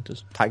there and then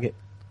just tag it.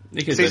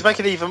 So he's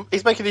making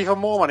even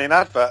more money in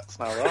adverts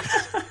now,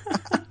 Ross.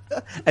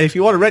 And if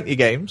you want to rent your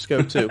games,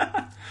 go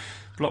to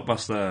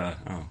Blockbuster.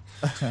 Oh.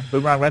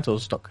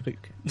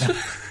 boomerangrentals.co.uk.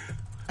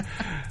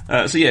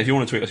 So yeah, if you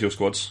want to tweet us your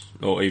squads,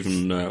 or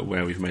even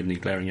where we've made any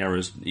glaring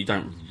errors, you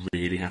don't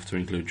really have to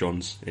include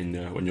John's in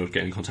when you're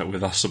getting in contact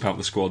with us about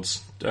the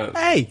squads.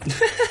 Hey,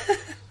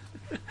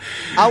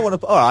 I want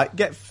to. All right,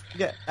 get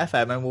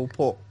FM and we'll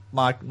put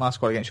my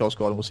squad against your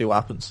squad and we'll see what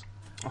happens.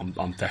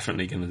 I'm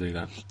definitely going to do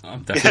that.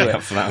 I'm definitely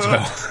up for that as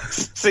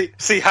well.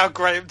 See how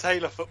Graham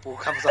Taylor football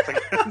comes up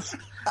against.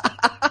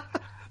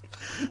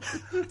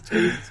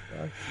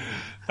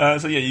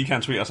 So yeah, you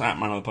can tweet us at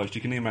Man on the Post.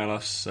 You can email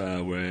us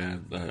where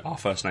our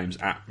first name's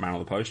at Man on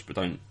the Post, but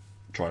don't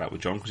try that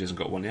with John because he hasn't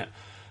got one yet.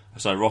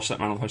 So Ross at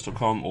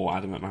manonthepost.com or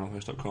Adam at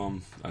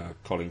manonthepost.com.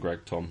 Colin,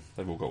 Greg, Tom,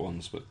 they've all got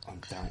ones, but I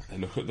doubt they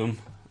look at them.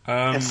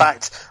 In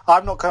fact,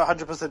 I'm not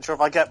 100% sure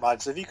if I get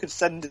mine, so if you could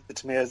send it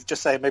to me as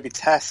just say maybe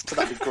test,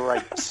 that'd be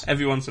great.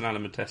 Everyone send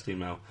Adam a test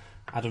email.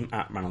 Adam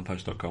at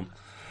manonthepost.com.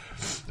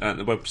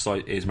 The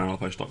website is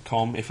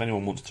manonthepost.com. If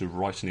anyone wants to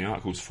write any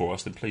articles for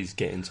us, then please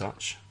get in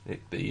touch.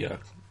 The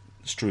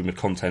stream of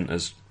content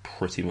has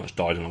pretty much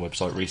died on our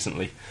website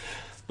recently.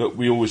 But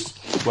we always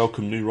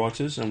welcome new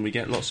writers, and we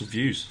get lots of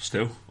views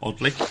still,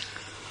 oddly.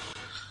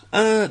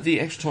 The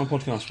Extra Time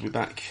podcast will be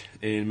back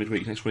in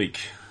midweek next week.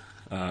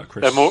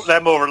 Chris, they're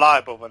more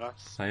reliable than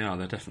us. They are.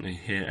 They're definitely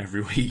here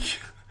every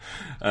week.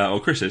 Or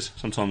Chris is,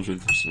 sometimes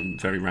with some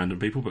very random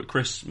people. But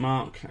Chris,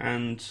 Mark,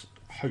 and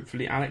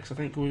hopefully Alex, I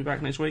think, will be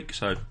back next week.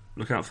 So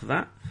look out for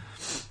that.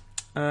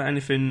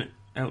 Anything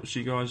else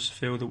you guys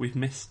feel that we've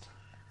missed?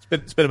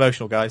 It's been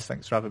emotional, guys.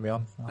 Thanks for having me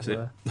on. That's it.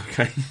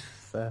 Okay.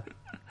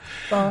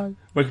 Bye.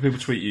 Where can people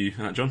tweet you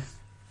at, John?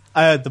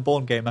 The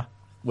Born Gamer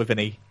with an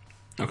E.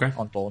 Okay.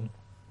 On Born.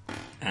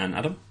 And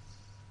Adam?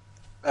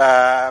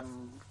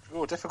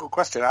 Difficult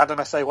question.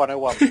 Adam SA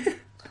 101.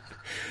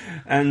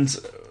 And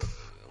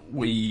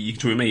you can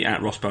tweet me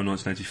at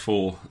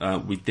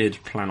Rossbell1984. We did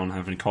plan on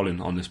having Colin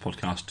on this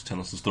podcast to tell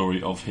us the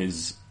story of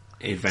his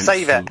event.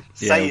 Save it.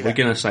 We're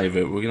going to save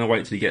it. We're going to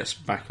wait till he gets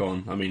back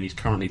on. I mean, he's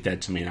currently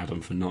dead to me and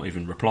Adam for not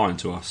even replying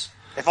to us.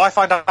 If I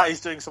find out he's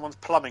doing someone's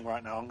plumbing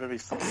right now, I'm going to be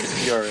fucking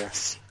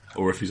furious.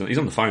 Or if he's on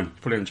the phone.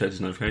 Probably hasn't checked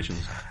his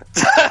notifications.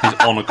 He's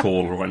on a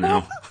call right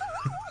now.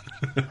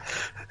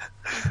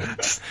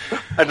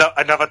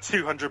 Another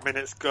 200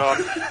 minutes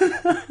gone.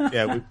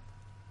 Yeah,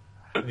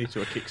 we need to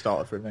do a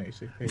Kickstarter for him, don't you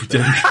see? We do.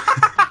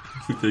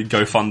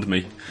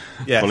 GoFundMe.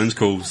 Yes. Colin's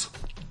calls.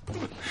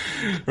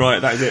 Right,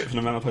 that is it for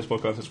the Man on the Post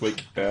podcast this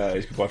week.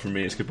 It's goodbye from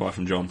me, it's goodbye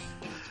from John.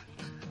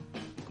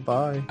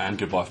 Goodbye. And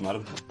goodbye from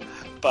Adam.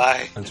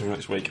 Bye. Until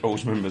next week,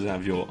 always remember to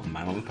have your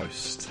Man on the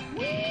Post.